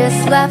love and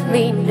just left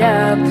me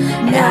numb.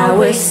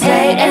 Now it's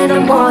 8 in the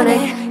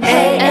morning,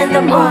 8 in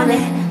the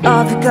morning,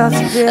 all because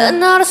of you.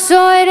 Another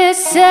story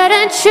that's sad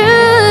and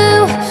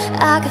true.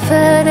 I can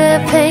feel the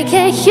pain,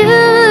 can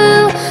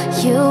you?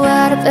 You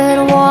had a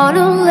better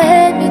wanna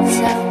let me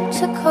down,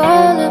 to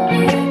call me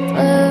blue.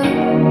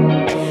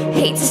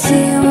 Hate to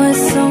see you with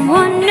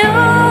someone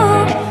new.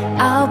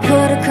 I'll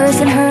put a curse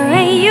on her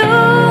and you.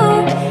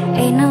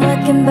 Ain't no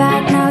looking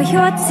back, now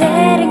you're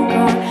dead and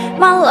gone.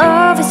 My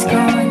love is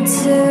gone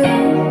too.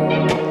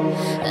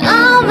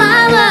 All my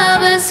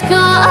love is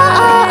gone.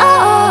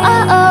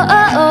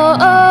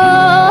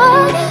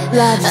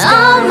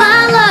 All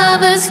my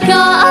love is gone.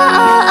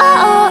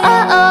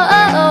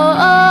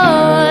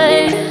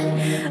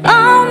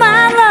 All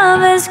my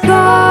love is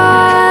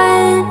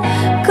gone,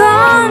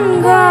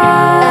 gone,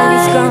 gone. And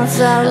it's gone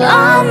so long.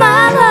 All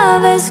my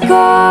love is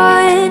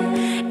gone.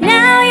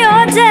 Now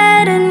you're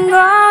dead and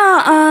gone.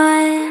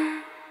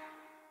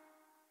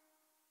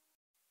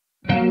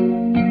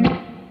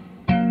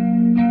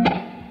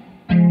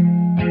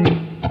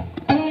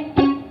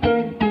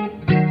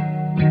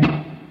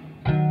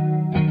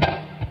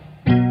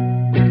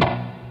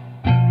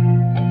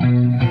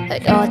 I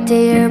thought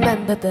they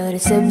remember, but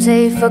it seems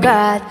they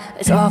forgot.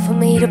 It's hard for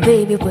me to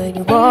be me when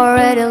you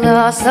already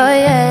lost. Oh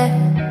yeah,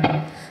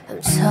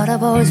 I'm sort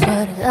of always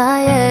running. Oh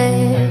yeah.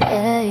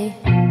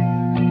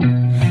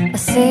 I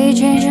say you're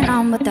changing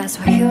on, but that's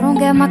why you don't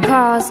get my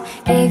calls.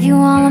 Gave you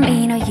all of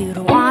me, now you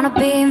don't wanna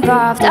be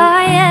involved. Oh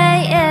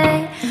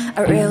yeah,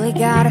 I really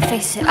gotta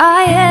face it.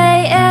 Oh yeah.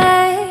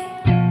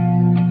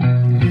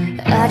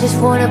 I just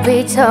wanna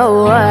be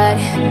told what,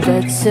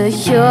 but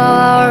you're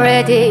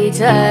already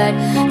done.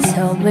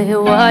 Tell me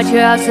what you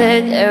have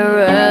said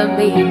around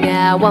me.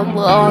 Now I'm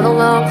all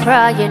alone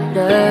crying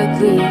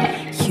ugly.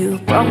 You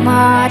broke my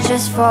heart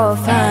just for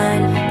fun.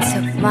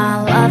 Took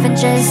my love and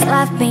just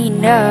left me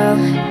numb.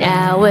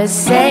 Now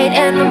it's 8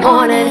 in the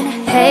morning,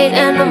 8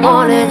 in the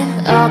morning,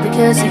 all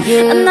because of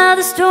you.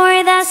 Another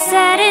story that's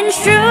sad and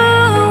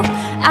true.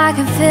 I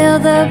can feel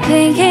the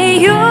pain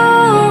in you.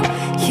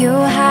 You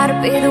had to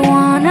be the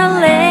one to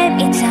let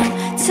me down,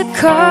 to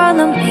call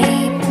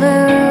me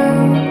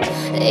blue.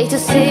 Hate to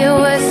see you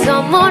with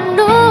someone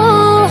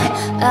new.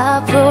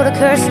 I put a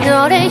curse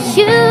note on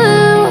you.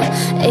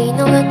 Ain't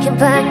no looking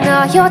back,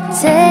 now you're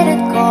dead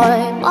and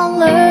gone. My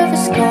love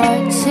is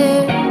gone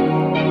too.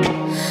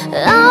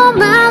 All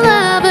my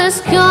love is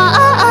gone.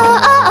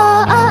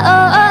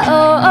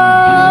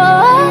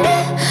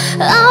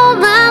 All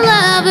my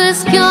love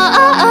is gone.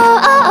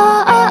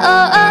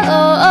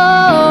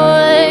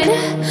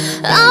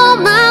 All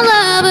my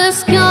love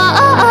is gone.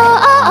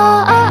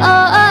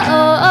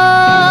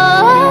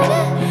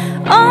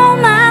 All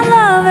my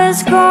love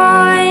is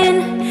gone.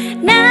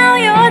 Now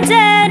you're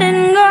dead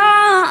and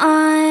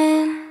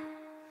gone.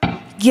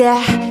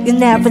 Yeah, you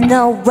never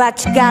know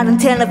what you got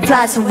until it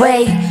flies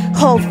away.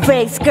 Whole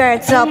fake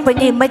skirts open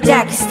in my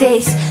darkest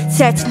days,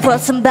 searching for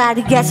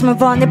somebody, guess my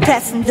running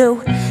pressing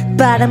do.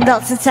 But I'm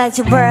lost inside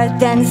your world,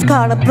 then it's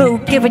color blue.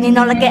 Giving you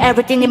all, I get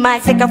everything in my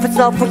sacrifice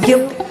all for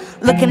you.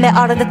 Looking at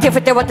all of the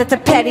different, what that's a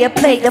petty, I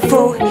play the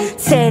fool.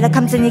 Say that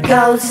comes and it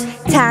goes,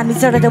 time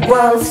is all of the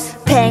woes.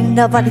 Pain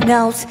nobody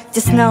knows,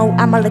 just know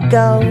I'ma let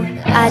go.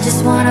 I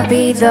just wanna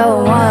be the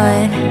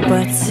one,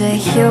 but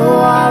you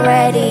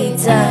already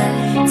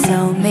done.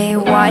 Tell me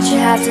what you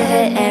have to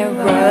hit and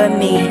run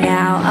me.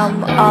 Now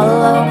I'm all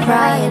alone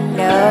crying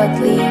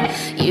ugly.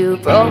 You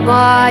broke my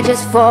heart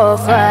just for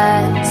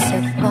fun.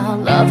 Took my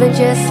love and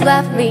just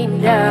left me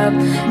numb.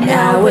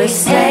 Now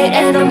it's 8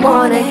 in the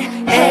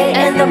morning, 8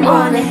 in the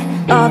morning,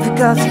 all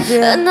because of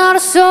you. Another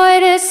story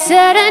that's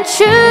sad and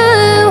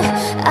true.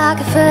 I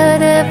can feel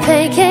the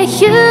pain, can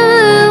you?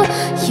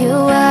 You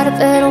had a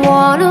better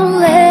wanna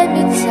let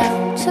me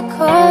down, to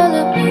call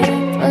me blue.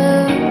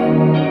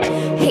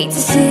 Hate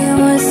to see you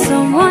with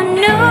someone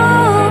new.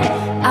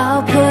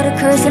 I'll put a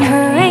curse on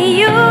her and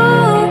you.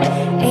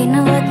 Ain't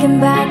no looking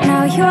back,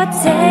 now you're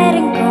dead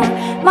and gone.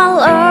 My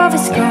love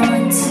is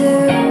gone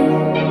too.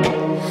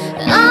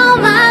 All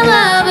my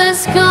love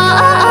is gone.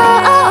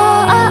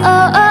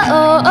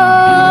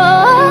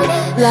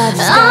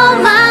 All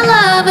my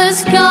love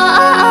is gone.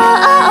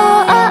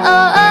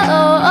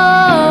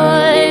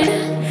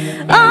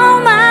 All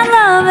my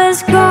love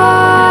is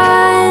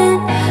gone,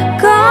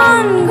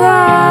 gone,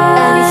 gone.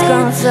 And it's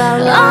gone so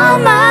long. All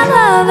my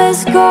love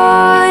is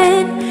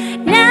gone.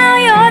 Now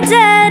you're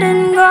dead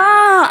and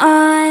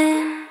gone.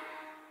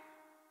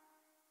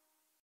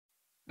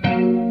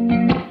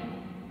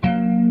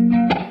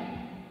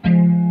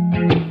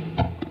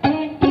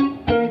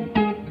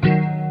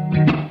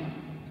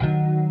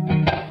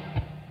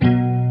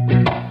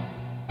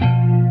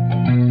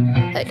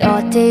 I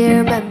thought that you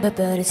remember,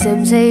 but it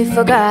seems that you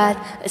forgot.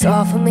 It's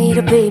hard for me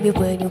to be me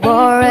when you've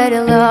already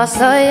lost.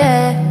 Oh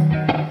yeah,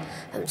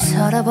 I'm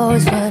sort of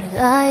always running.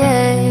 Oh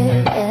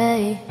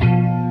yeah.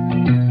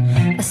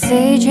 I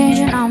say you change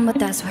your number,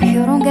 that's why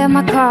you don't get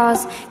my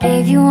calls.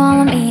 Gave you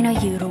all I mean, or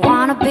you don't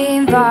wanna be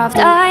involved.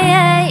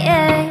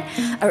 I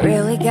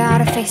really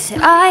gotta face it.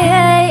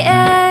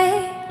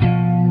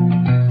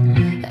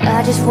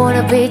 I just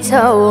wanna be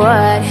told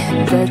what,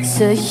 but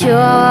you're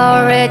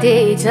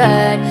already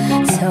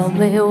done. Tell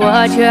me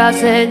what you have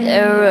said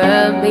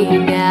around me.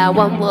 Now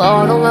I'm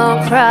all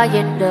alone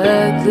crying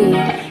ugly.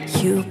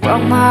 You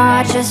broke my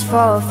heart just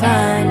for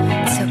fun.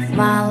 Took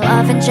my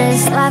love and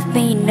just left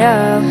me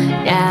numb.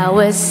 Now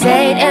it's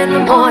 8 in the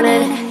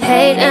morning,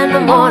 8 in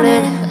the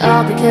morning,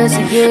 all because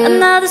of you.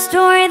 Another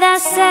story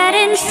that's sad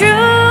and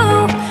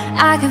true.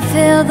 I can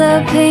feel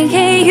the pain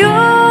in you.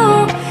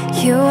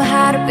 You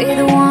had to be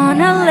the one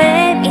to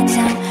let me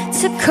down,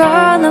 to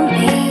color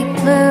me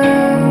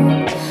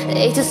blue.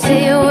 Hate to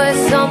see you with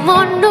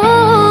someone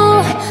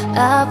new.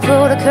 I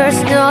put a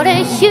curse note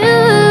at you.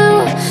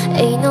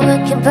 Ain't no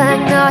looking back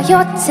now,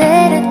 you're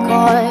dead and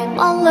gone.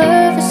 My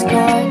love is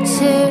gone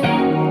too.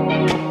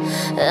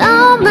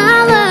 Oh, my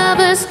love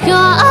is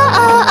gone.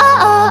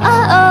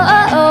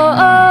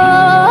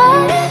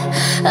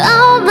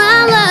 Oh, my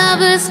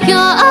love is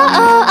gone.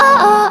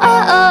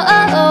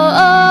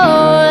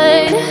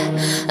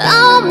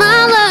 Oh, my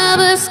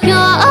love is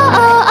gone.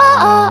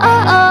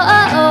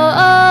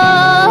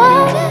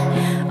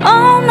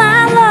 All my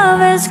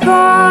love is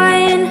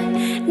gone.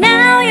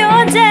 Now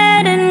you're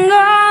dead and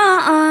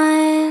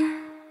gone.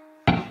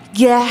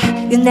 Yeah,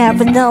 you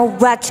never know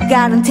what you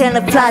got until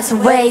it flies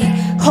away.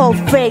 Whole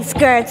fake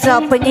skirts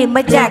up and in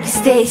my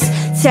darkest days,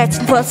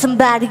 searching for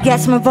somebody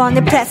else more on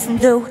the present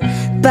do.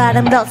 But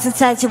I'm lost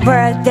inside your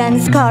world, then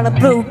it's color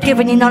blue.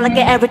 Giving you all, I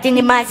get everything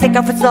in my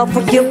sacrifice all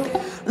for you.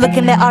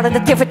 Looking at all of the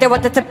different,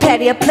 what that's a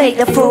petty, I play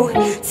the fool.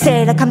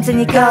 Say that comes and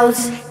it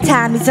goes,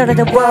 time is all of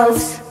the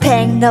woes.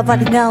 Pain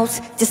nobody knows,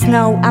 just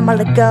know I'ma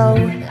let go.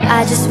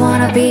 I just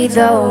wanna be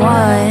the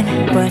one,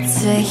 but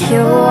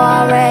you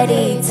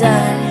already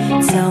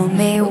done. Tell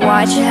me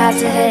what you have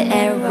to hit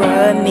and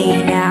run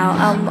me. Now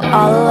I'm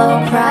all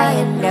alone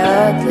crying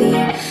ugly.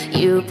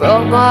 You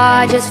broke my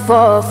heart just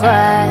for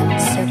fun.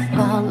 Took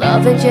my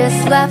love and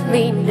just left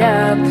me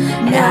numb.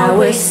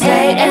 Now it's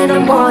 8 in the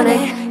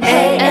morning,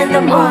 8 in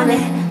the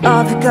morning,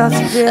 All because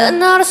of you.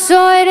 another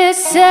story that's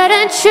sad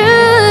and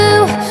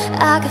true.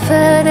 I can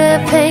feel the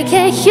pain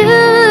in you.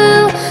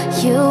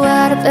 You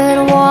had a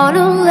better one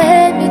to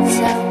let me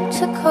down,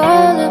 to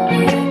color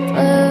me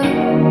blue.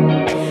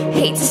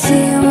 Hate to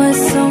see you with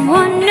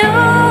someone new.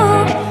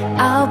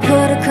 I'll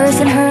put a curse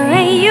on her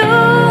and you.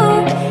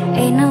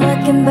 Ain't no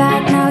looking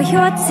back, now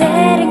you're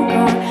dead and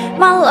gone.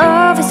 My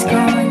love is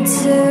gone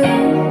too.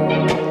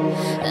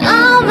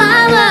 Oh, my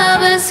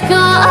love is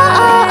gone.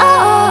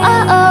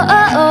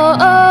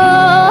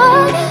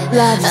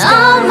 Love's Oh,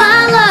 gone. my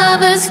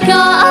love is gone.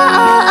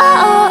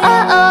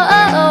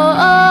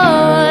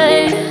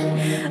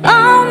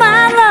 All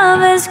my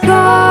love is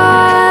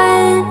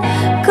gone,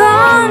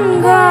 gone,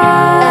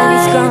 gone. And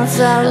it's gone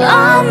so long.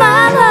 All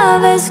my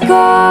love is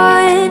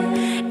gone.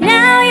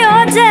 Now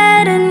you're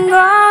dead and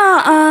gone.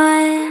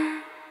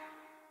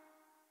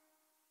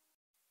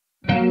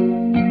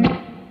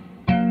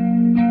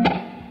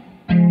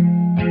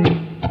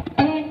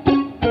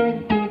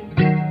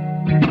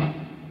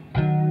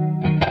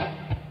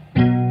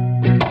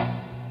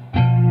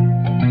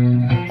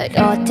 I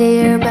thought that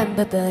you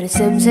remember, but it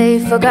seems that you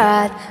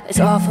forgot. It's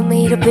hard for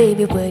me to be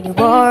me when you've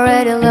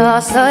already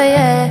lost. Oh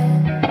yeah,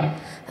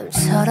 I'm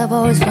sort of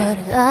always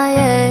running. Oh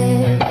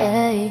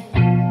yeah.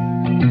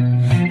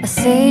 I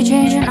say you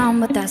change your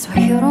number, that's why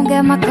you don't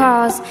get my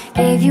calls.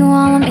 Gave you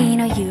all I mean,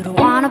 or you don't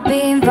wanna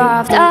be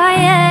involved.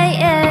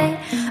 I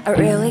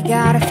really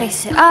gotta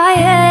face it.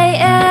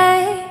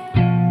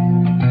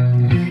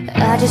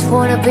 I just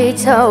wanna be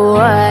told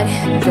what,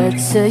 but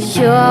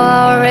you're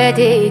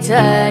already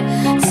done.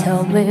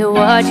 Tell me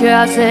what you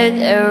have said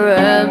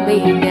around me.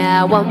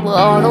 Now I'm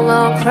all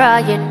alone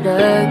crying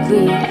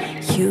ugly.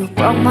 You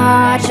broke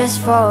my heart just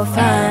for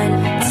fun.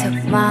 Took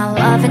my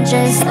love and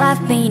just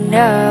left me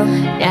numb.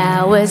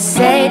 Now it's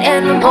 8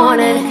 in the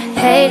morning,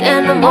 8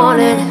 in the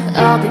morning,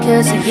 all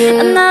because of you.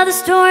 Another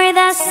story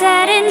that's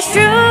sad and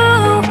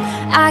true.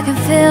 I can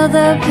feel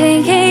the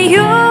pain in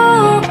you.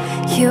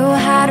 You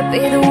had to be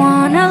the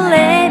one to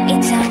let me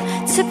down,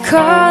 to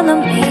color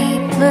me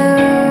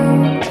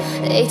blue.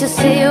 Hate to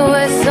see you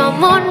with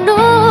someone new.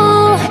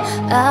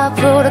 I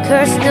put a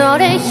curse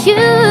note at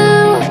you.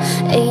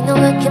 Ain't no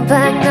looking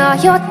back now,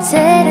 you're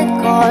dead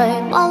and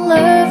gone. My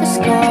love is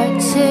gone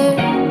too.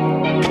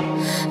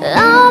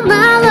 Oh,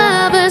 my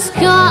love is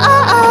gone.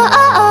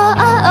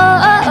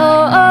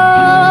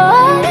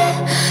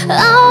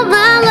 Oh,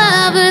 my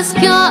love is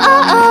gone.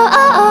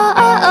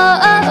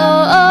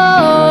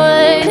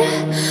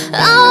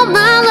 Oh,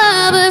 my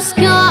love is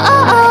gone.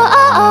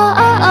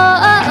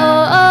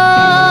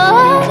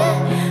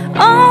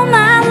 All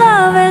my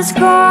love is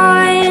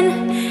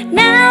gone.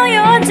 Now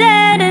you're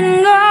dead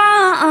and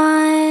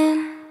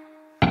gone.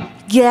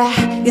 Yeah,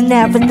 you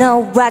never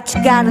know what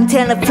you got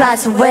until it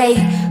flies away.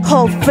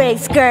 Whole fake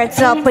skirts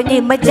up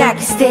beneath my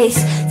darkest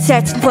days,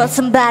 searching for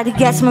somebody,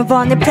 guess my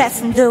running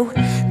present do.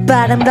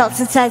 But I'm lost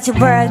inside your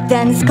world,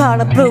 then it's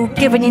color blue.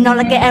 Giving you all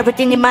I get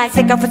everything in my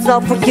sacrifice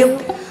all for you.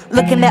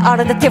 Looking at all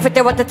of the different,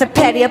 they wanted to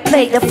petty, I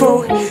play the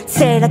fool.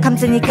 Say that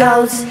comes and it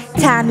goes,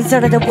 time is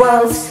all of the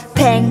woes.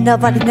 Pain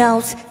nobody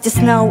knows,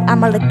 just know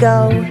I'ma let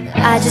go.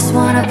 I just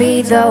wanna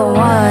be the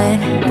one,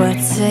 but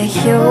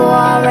you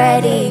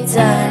already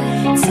done.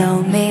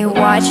 Tell me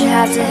what you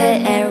have to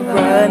hit and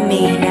run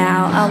me.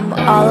 Now I'm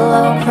all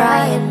alone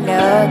crying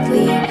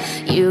ugly.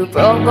 You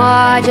broke my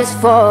heart just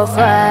for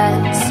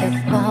fun. Took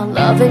my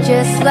love and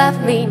just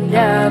left me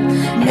numb.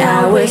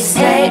 Now it's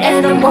 8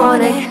 in the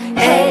morning,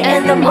 8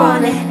 in the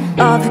morning,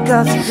 all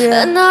because of you.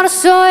 Another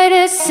story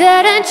that's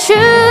sad and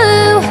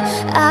true.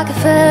 I can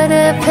feel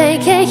the pain,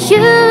 can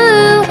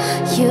you?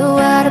 You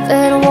out of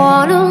bed,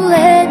 wanna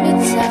let me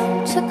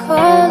down, to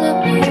call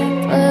me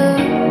blue.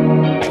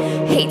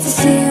 Hate to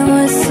see you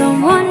with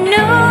someone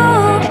new.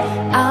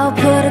 I'll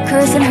put a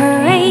curse on her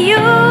and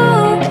you.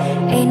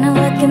 Ain't no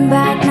looking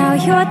back, now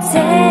you're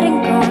dead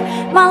and gone.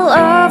 My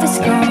love is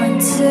gone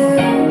too.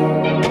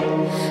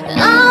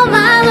 All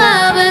my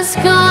love is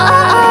gone.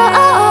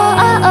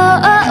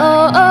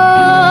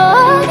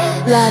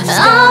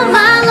 All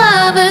my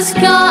love is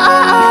gone.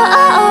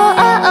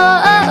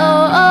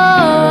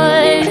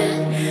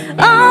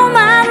 All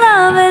my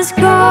love is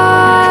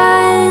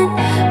gone,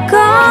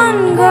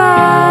 gone,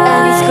 gone.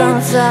 And it's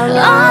gone so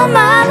long. All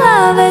my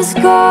love is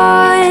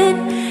gone.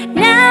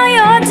 Now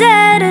you're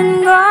dead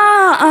and gone.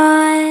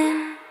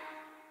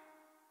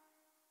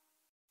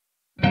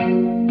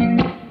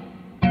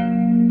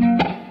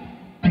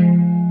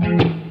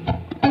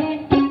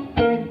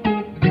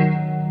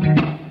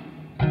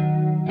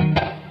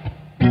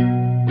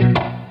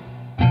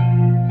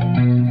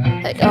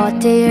 I thought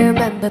that you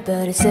remember,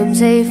 but it seems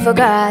that you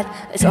forgot.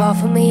 It's hard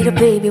for me to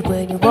be me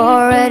when you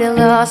already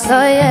lost.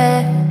 Oh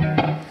yeah,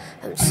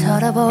 I'm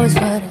sort of always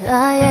running.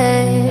 Oh yeah.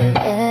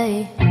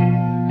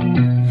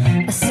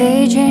 I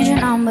say you change your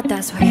number,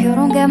 that's why you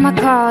don't get my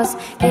calls.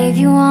 Gave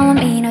you all of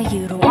me, now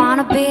you don't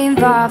wanna be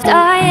involved. Oh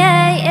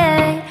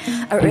yeah,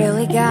 I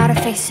really gotta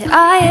face it.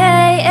 Oh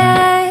yeah.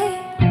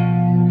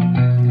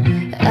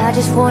 I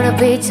just wanna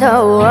be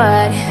told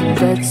what,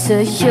 but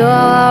you're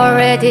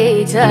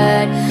already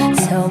done.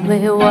 Tell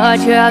me what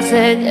you have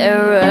said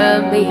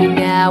around me.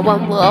 Now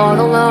I'm all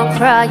alone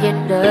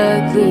crying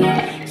ugly.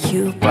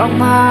 You broke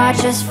my heart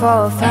just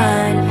for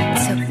fun.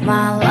 Took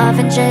my love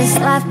and just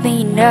left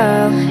me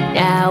numb.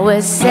 Now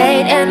it's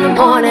 8 in the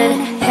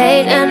morning,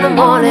 8 in the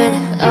morning,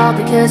 all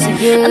because of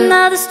you.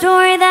 Another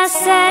story that's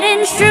sad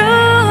and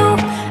true.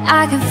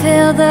 I can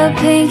feel the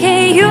pain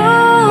in you.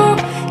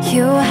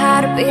 You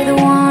had to be the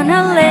one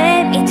to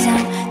let me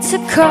down, to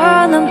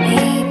call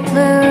me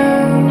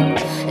blue.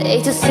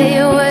 Hate to see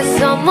you with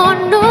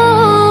someone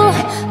new.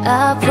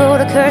 I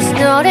put a curse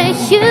note on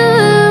you.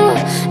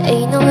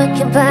 Ain't no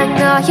looking back,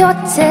 now you're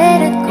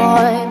dead and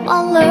gone.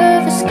 My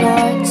love is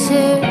gone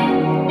too.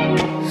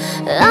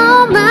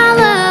 All my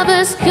love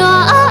is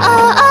gone.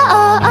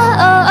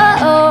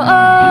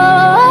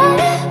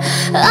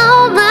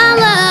 All my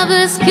love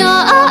is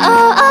gone.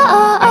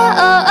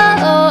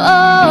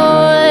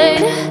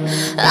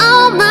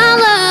 All my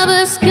love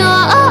is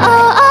gone.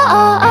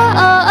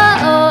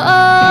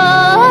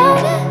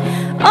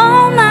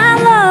 All my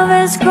love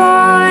is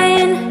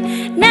gone.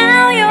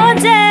 Now you're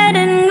dead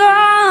and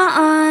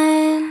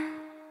gone.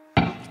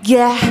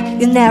 Yeah,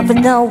 you never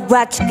know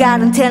what you got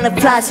until it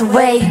flies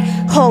away.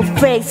 Whole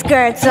fake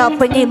skirts up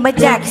beneath my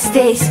darkest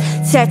days,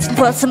 searching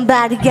for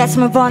somebody, guess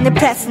my running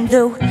present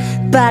do.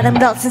 But I'm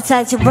lost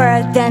inside your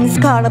world, then it's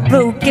color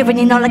blue. Giving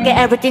you all I get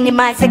everything in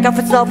my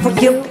sacrifice all for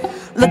you.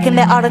 Looking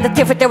at all of the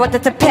different, they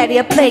wanted to petty,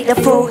 I play the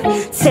fool.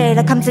 Say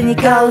that comes and it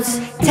goes,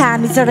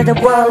 time is all of the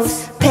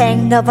woes.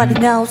 Pain nobody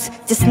knows,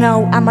 just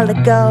know I'ma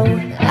let go.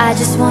 I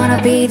just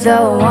wanna be the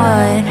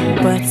one,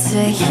 but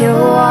you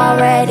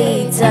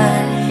already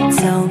done.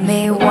 Tell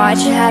me what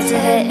you have to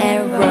hit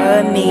and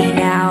run me.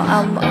 Now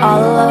I'm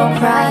all alone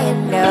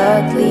crying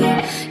ugly.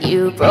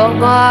 You broke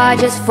my heart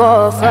just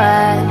for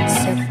fun.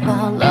 Took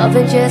my love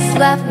and just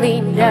left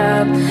me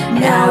numb.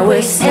 Now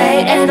it's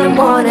 8 in the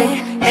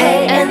morning,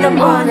 8 in the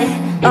morning,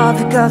 all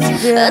because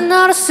of you.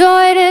 Another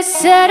story that's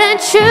sad and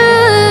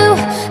true.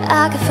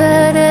 I can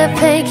feel the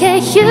pain,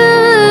 can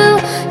you?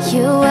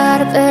 You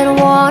out of bed,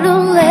 wanna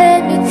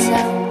let me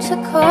down, to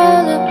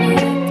call me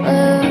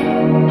blue.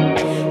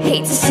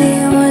 Hate to see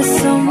you with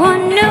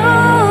someone new.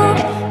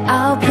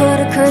 I'll put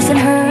a curse on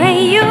her and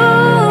you.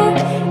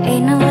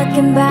 Ain't no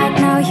looking back,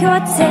 now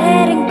you're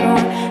dead and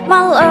gone.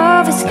 My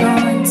love is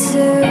gone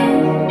too.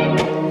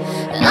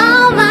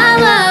 All my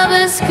love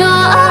is gone.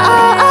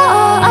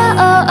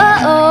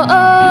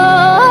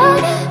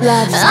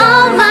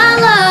 All my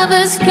love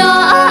is gone.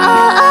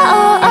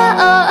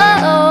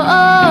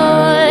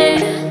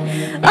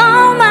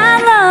 All my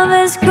love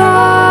is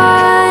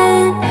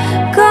gone,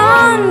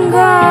 gone,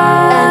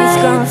 gone. And it's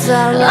gone so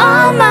long.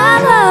 All my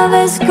love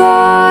is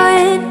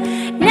gone.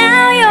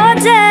 Now you're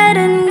dead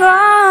and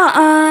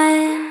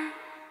gone.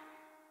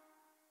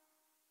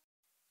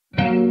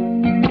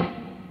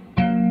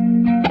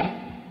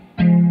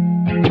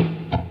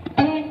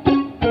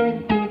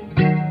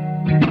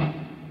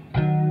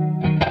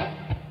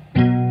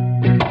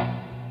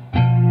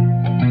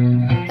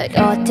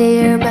 thought that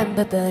you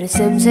remember, but it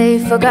seems that you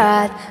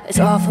forgot. It's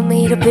hard for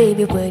me to be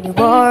me when you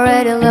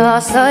already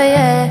lost. Oh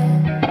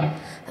yeah,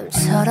 I'm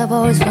tired of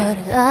always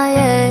running. Oh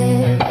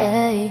yeah.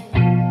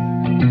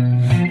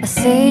 I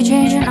say you're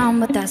changing on,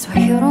 but that's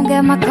why you don't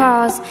get my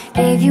calls.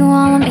 Gave you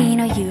all of me,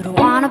 now you don't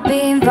wanna be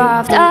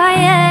involved.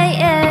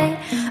 I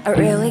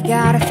really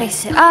gotta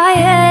face it.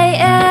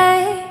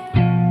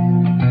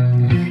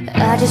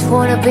 I just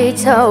wanna be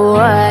told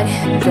what,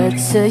 but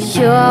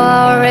you're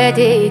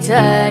already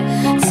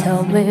done.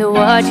 Tell me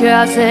what you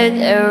have said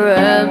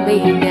around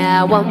me.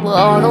 Now I'm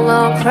all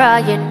alone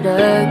crying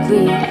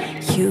ugly.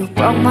 You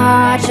broke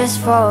my heart just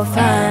for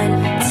fun.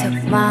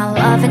 Took my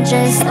love and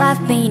just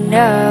left me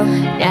numb.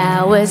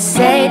 Now it's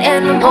 8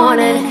 in the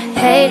morning,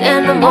 8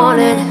 in the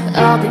morning,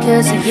 all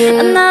because of you.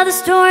 Another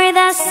story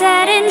that's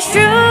sad and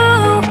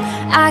true.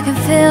 I can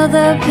feel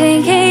the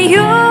pain in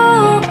you.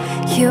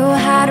 You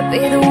had to be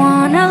the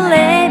one to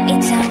let me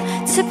down,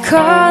 to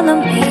call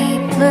me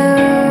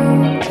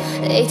blue.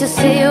 Hate to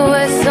see you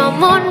with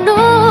someone new.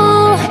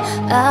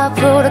 I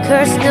put a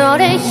curse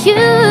note at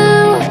you.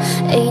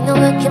 Ain't no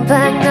looking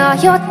back now,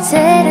 you're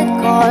dead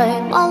and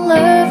gone. My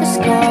love is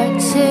gone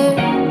too.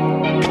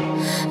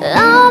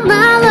 Oh,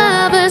 my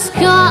love is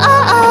gone.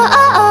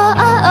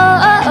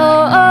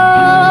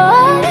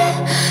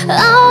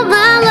 Oh,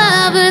 my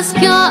love is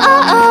gone.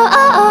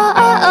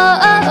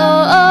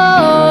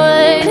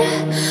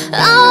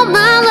 Oh,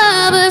 my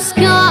love is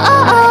gone.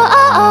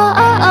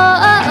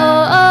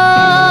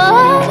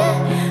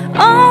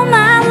 Oh,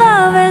 my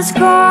love is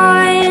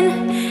gone.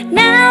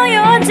 Now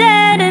you're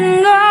dead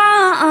and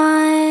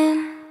gone.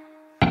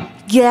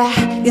 Yeah,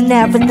 you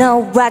never know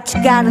what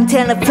you got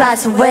until it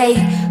flies away.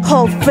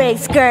 Whole fake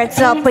skirts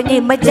up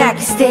beneath my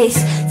darkest days.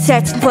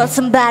 Searching for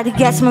somebody,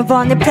 guess I'm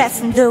running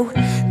pressing through.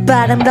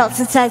 But I'm lost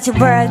inside your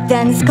world,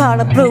 then it's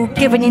color blue.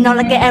 Giving you all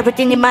I get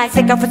everything in my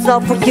sacrifice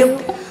all for you.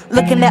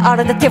 Looking at all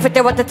of the different,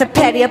 they wanted to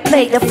petty, I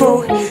played the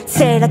fool.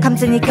 Say that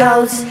comes and it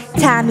goes.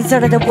 Time is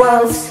all of the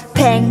woes.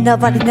 Pain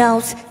nobody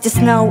knows,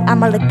 just know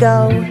I'ma let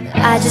go.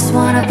 I just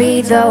wanna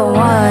be the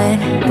one,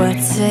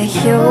 but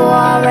you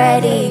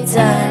already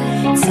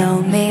done.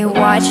 Tell me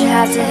what you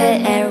have to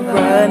hit and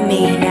run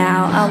me.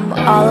 Now I'm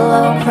all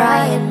alone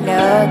crying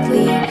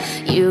ugly.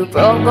 You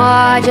broke my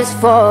heart just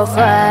for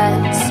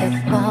fun. Took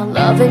my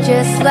love and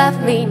just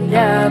left me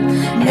numb.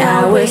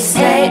 Now it's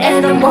 8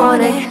 in the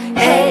morning,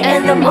 8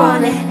 in the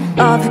morning,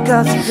 all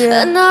because of you.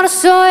 another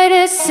story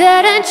that's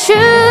sad and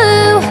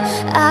true.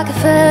 I can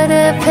feel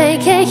the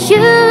pain in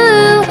you.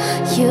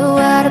 You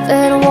had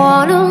been the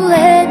one who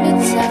let me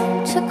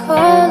down, to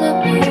call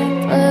me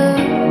blue.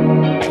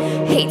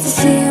 Hate to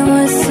see you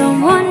with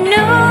someone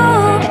new.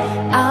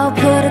 I'll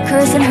put a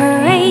curse on her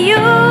and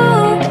you.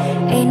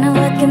 Ain't no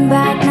looking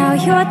back, now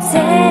you're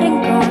dead and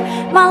gone.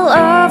 My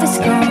love is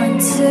gone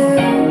too.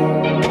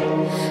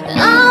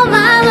 Oh,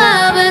 my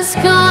love is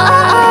gone.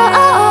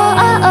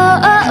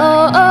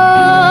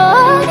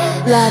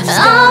 Love's Oh,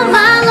 gone.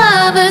 my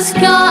love is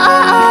gone.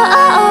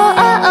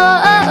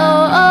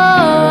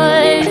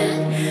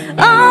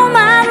 Oh,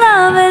 my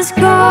love is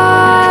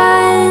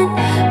gone,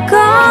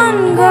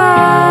 gone,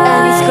 gone.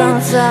 And it's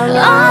gone so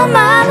long. Oh,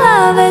 my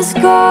love is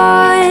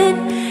gone.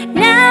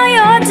 Now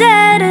you're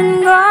dead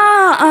and gone.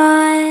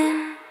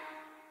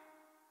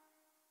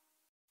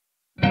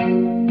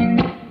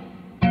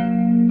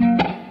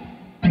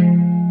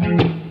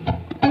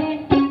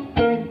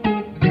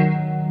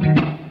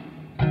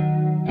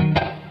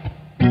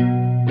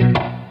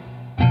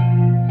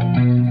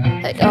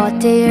 I thought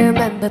that you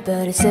remember,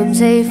 but it seems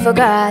that you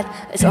forgot.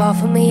 It's hard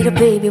for me to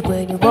be me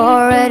when you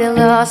already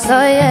lost.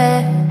 Oh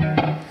yeah,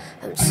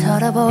 I'm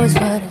tired of always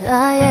running.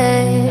 Oh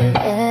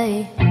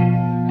yeah.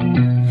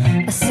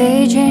 I say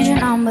you're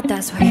changing on, but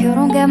that's why you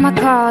don't get my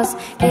calls.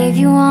 Gave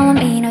you all of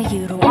me, now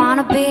you don't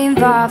wanna be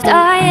involved.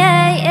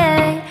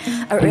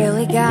 I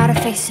really gotta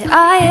face it.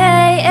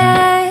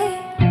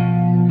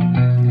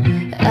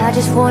 I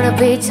just wanna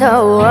be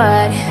told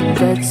what,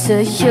 but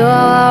you're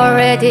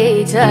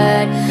already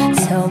done.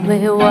 Tell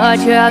me what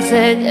you have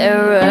said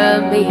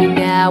around me.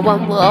 Now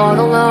I'm all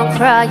alone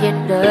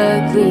crying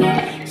ugly.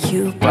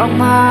 You broke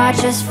my heart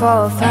just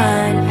for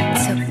fun.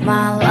 Took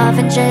my love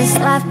and just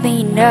left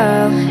me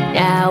numb.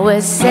 Now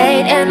it's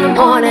 8 in the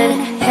morning,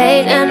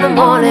 8 in the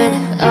morning,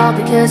 all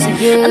because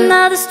of you.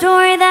 Another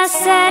story that's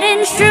sad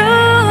and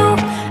true.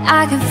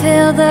 I can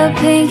feel the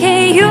pain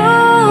in you.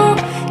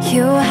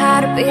 You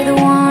had to be the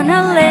one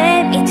to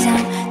let me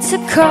down, to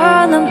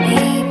call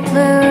me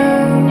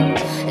blue.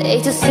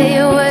 Hate to see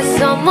you with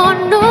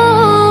someone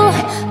new.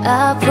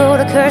 I put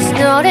a curse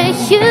note at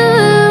you.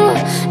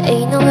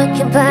 Ain't no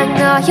looking back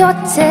now, you're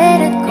dead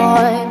and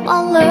gone. My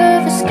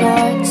love is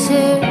gone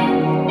too.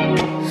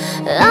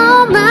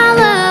 Oh, my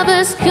love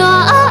is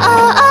gone.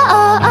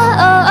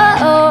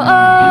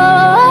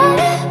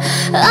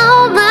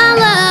 Oh, my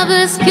love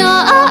is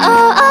gone.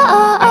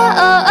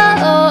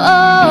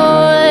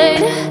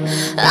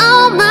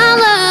 Oh, my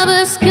love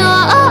is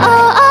gone.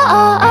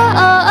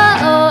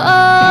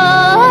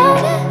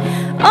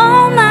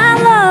 Oh, my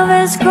love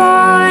is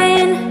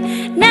gone.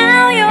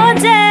 Now you're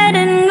dead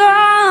and gone.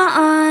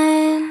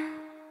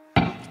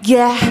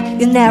 Yeah,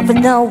 you never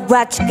know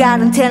what you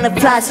got until it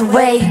flies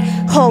away.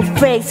 Whole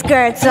fake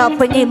skirts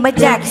open in my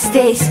darkest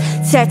days,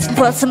 searching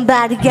for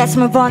somebody, guess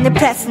my running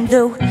pressing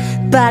do.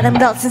 But I'm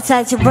lost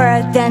inside your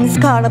world, then it's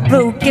color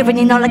blue. Giving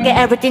you all, I get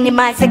everything in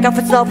my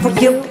sacrifice all for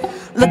you.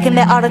 Looking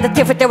at all of the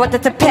different, they want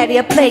to petty,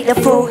 I play the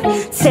fool.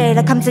 Say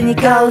that comes and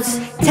it goes,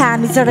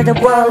 time is all of the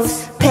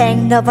woes.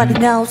 Pain nobody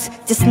knows,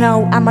 just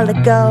know I'ma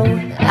let go.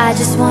 I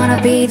just wanna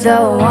be the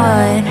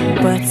one,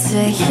 but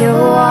you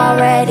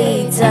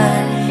already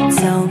done.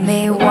 Tell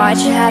me what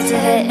you have to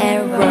hit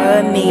and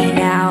run me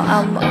now.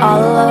 I'm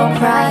all alone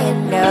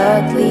crying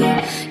ugly.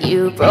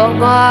 You broke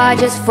my heart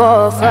just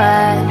for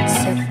fun.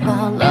 Took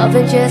my love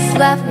and just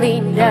left me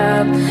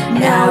numb.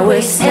 Now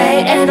it's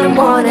 8 in the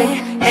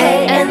morning,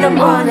 8 in the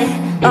morning,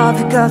 all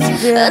because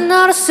of you.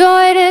 Another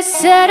story that's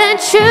sad and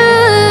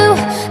true.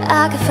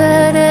 I can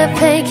feel the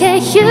pain,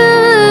 can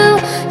you?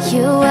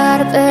 You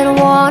had a better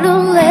wanna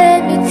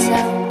let me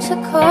down to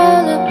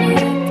call me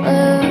blue.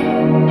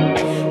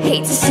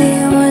 hate to see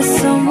you with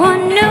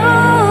someone new.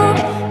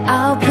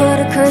 I'll put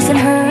a curse on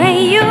her and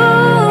you.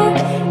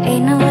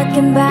 Ain't no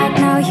looking back,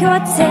 now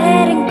you're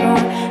dead and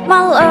gone.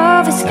 My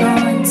love is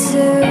gone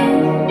too.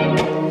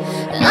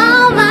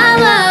 All my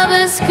love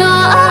is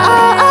gone.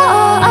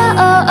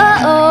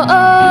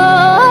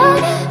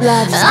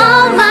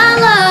 All my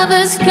love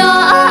is gone.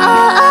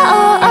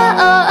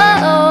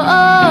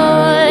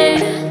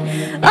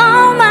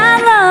 All my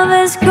love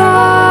is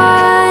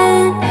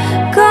gone,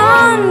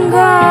 gone,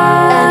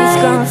 gone. And it's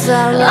gone so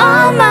long.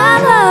 All my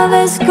love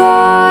is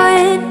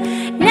gone.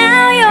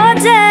 Now you're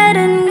dead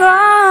and gone.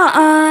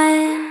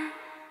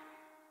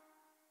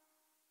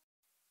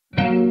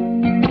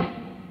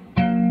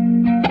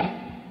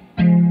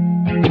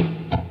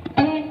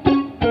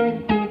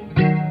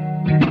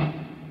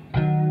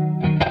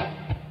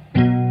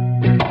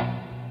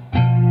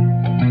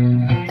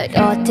 I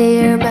thought they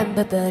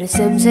remember, but it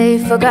seems they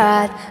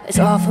forgot. It's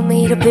all for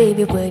me to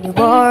baby when you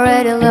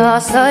already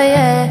lost. Oh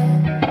yeah,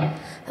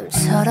 I'm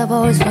tired of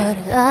always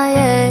running. Oh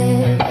yeah.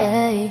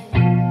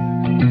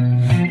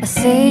 I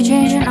say you're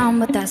changing on,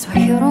 but that's why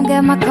you don't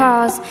get my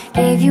calls.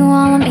 Gave you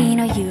all of me,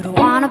 now you don't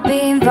wanna be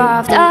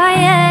involved. Oh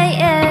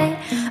yeah,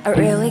 I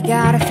really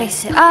gotta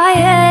face it. Oh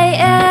yeah.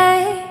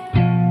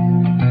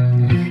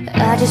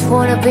 I just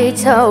wanna be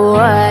told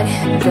what,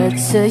 but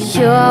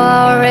you're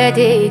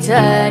already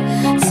done.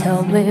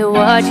 Tell me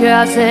what you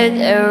have said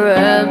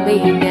around me.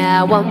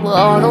 Now I'm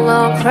all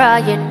alone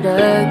crying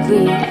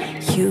ugly.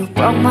 You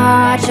broke my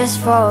heart just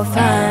for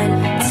fun.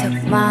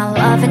 Took my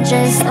love and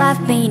just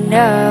left me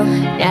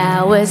numb.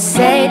 Now it's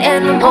 8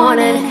 in the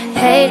morning,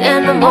 8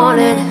 in the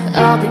morning,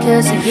 all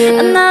because of you.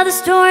 Another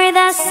story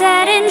that's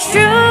sad and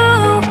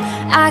true.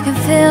 I can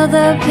feel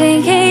the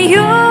pain in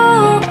you.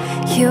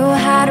 You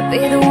had to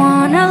be the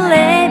one to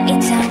let me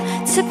down,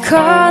 to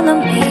call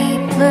me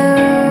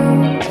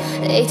blue.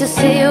 Hate to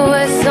see you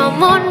with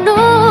someone new.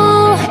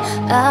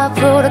 I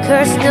put a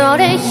curse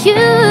note on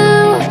you.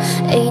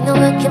 Ain't no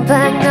looking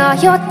back, now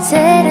you're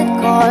dead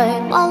and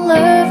gone. My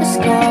love is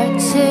gone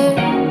too.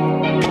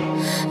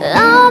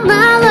 All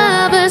my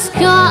love is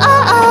gone.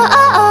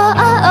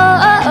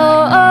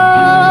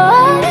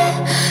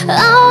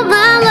 All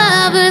my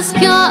love is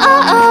gone.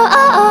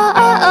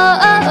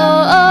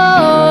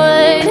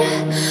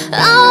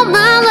 All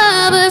my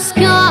love is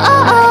gone.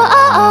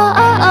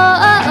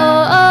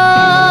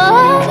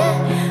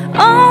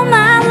 All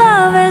my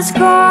love is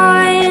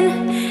gone.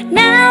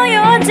 Now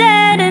you're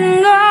dead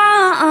and gone.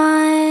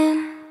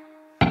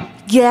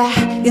 Yeah,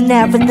 you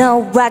never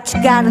know what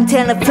you got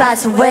until it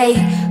flies away.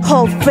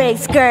 Whole fake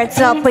skirts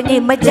open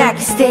in my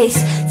darkest days,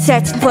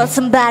 searching for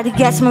somebody,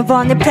 guess my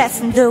running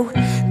pressing do.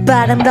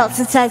 But I'm lost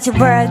inside your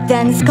world,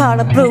 then it's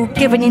color blue.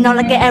 Giving you all,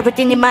 I get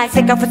everything in my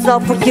sacrifice all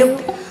for you.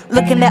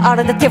 Looking at all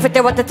of the different,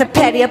 they want to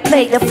petty, I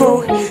play the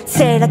fool.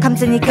 Say that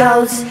comes and it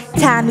goes,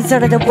 time is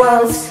all of the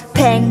woes.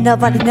 Pain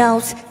nobody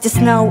knows, just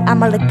know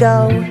I'ma let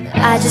go.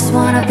 I just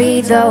wanna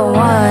be the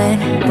one,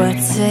 but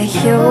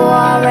you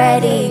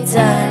already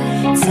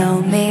done.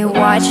 Tell me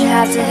what you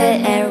have to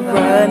hit and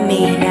run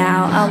me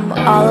now. I'm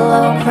all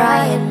alone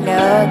crying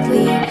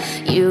ugly.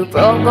 You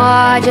broke my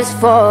heart just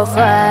for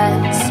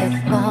fun. Took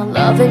my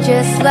love and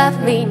just left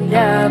me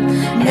numb.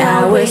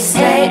 Now it's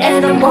 8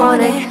 in the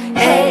morning,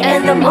 8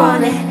 in the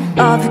morning,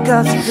 all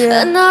because of you.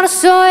 another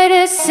story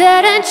that's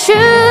sad and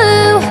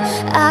true.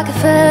 I can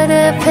feel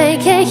the pain,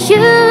 can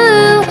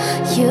you?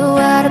 You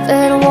had a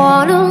better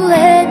wanna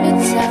let me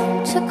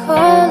down to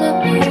call me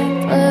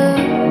blue.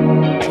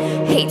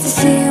 Hate to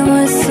see you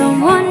with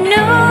someone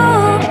new.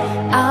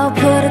 I'll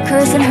put a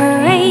curse on her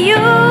and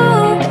you.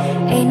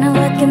 Ain't no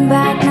looking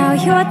back, now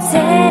you're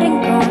dead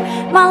and gone.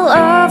 My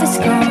love is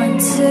gone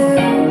too.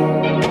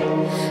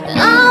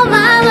 All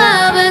my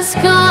love is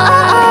gone.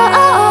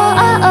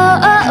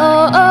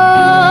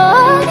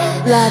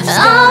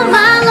 All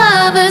my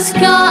love is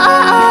gone.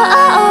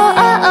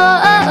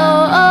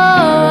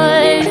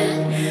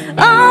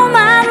 All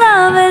my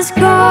love is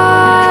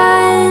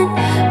gone,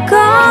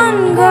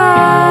 gone,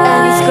 gone.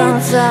 And it's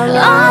gone so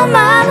long. All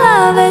my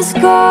love is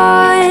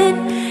gone.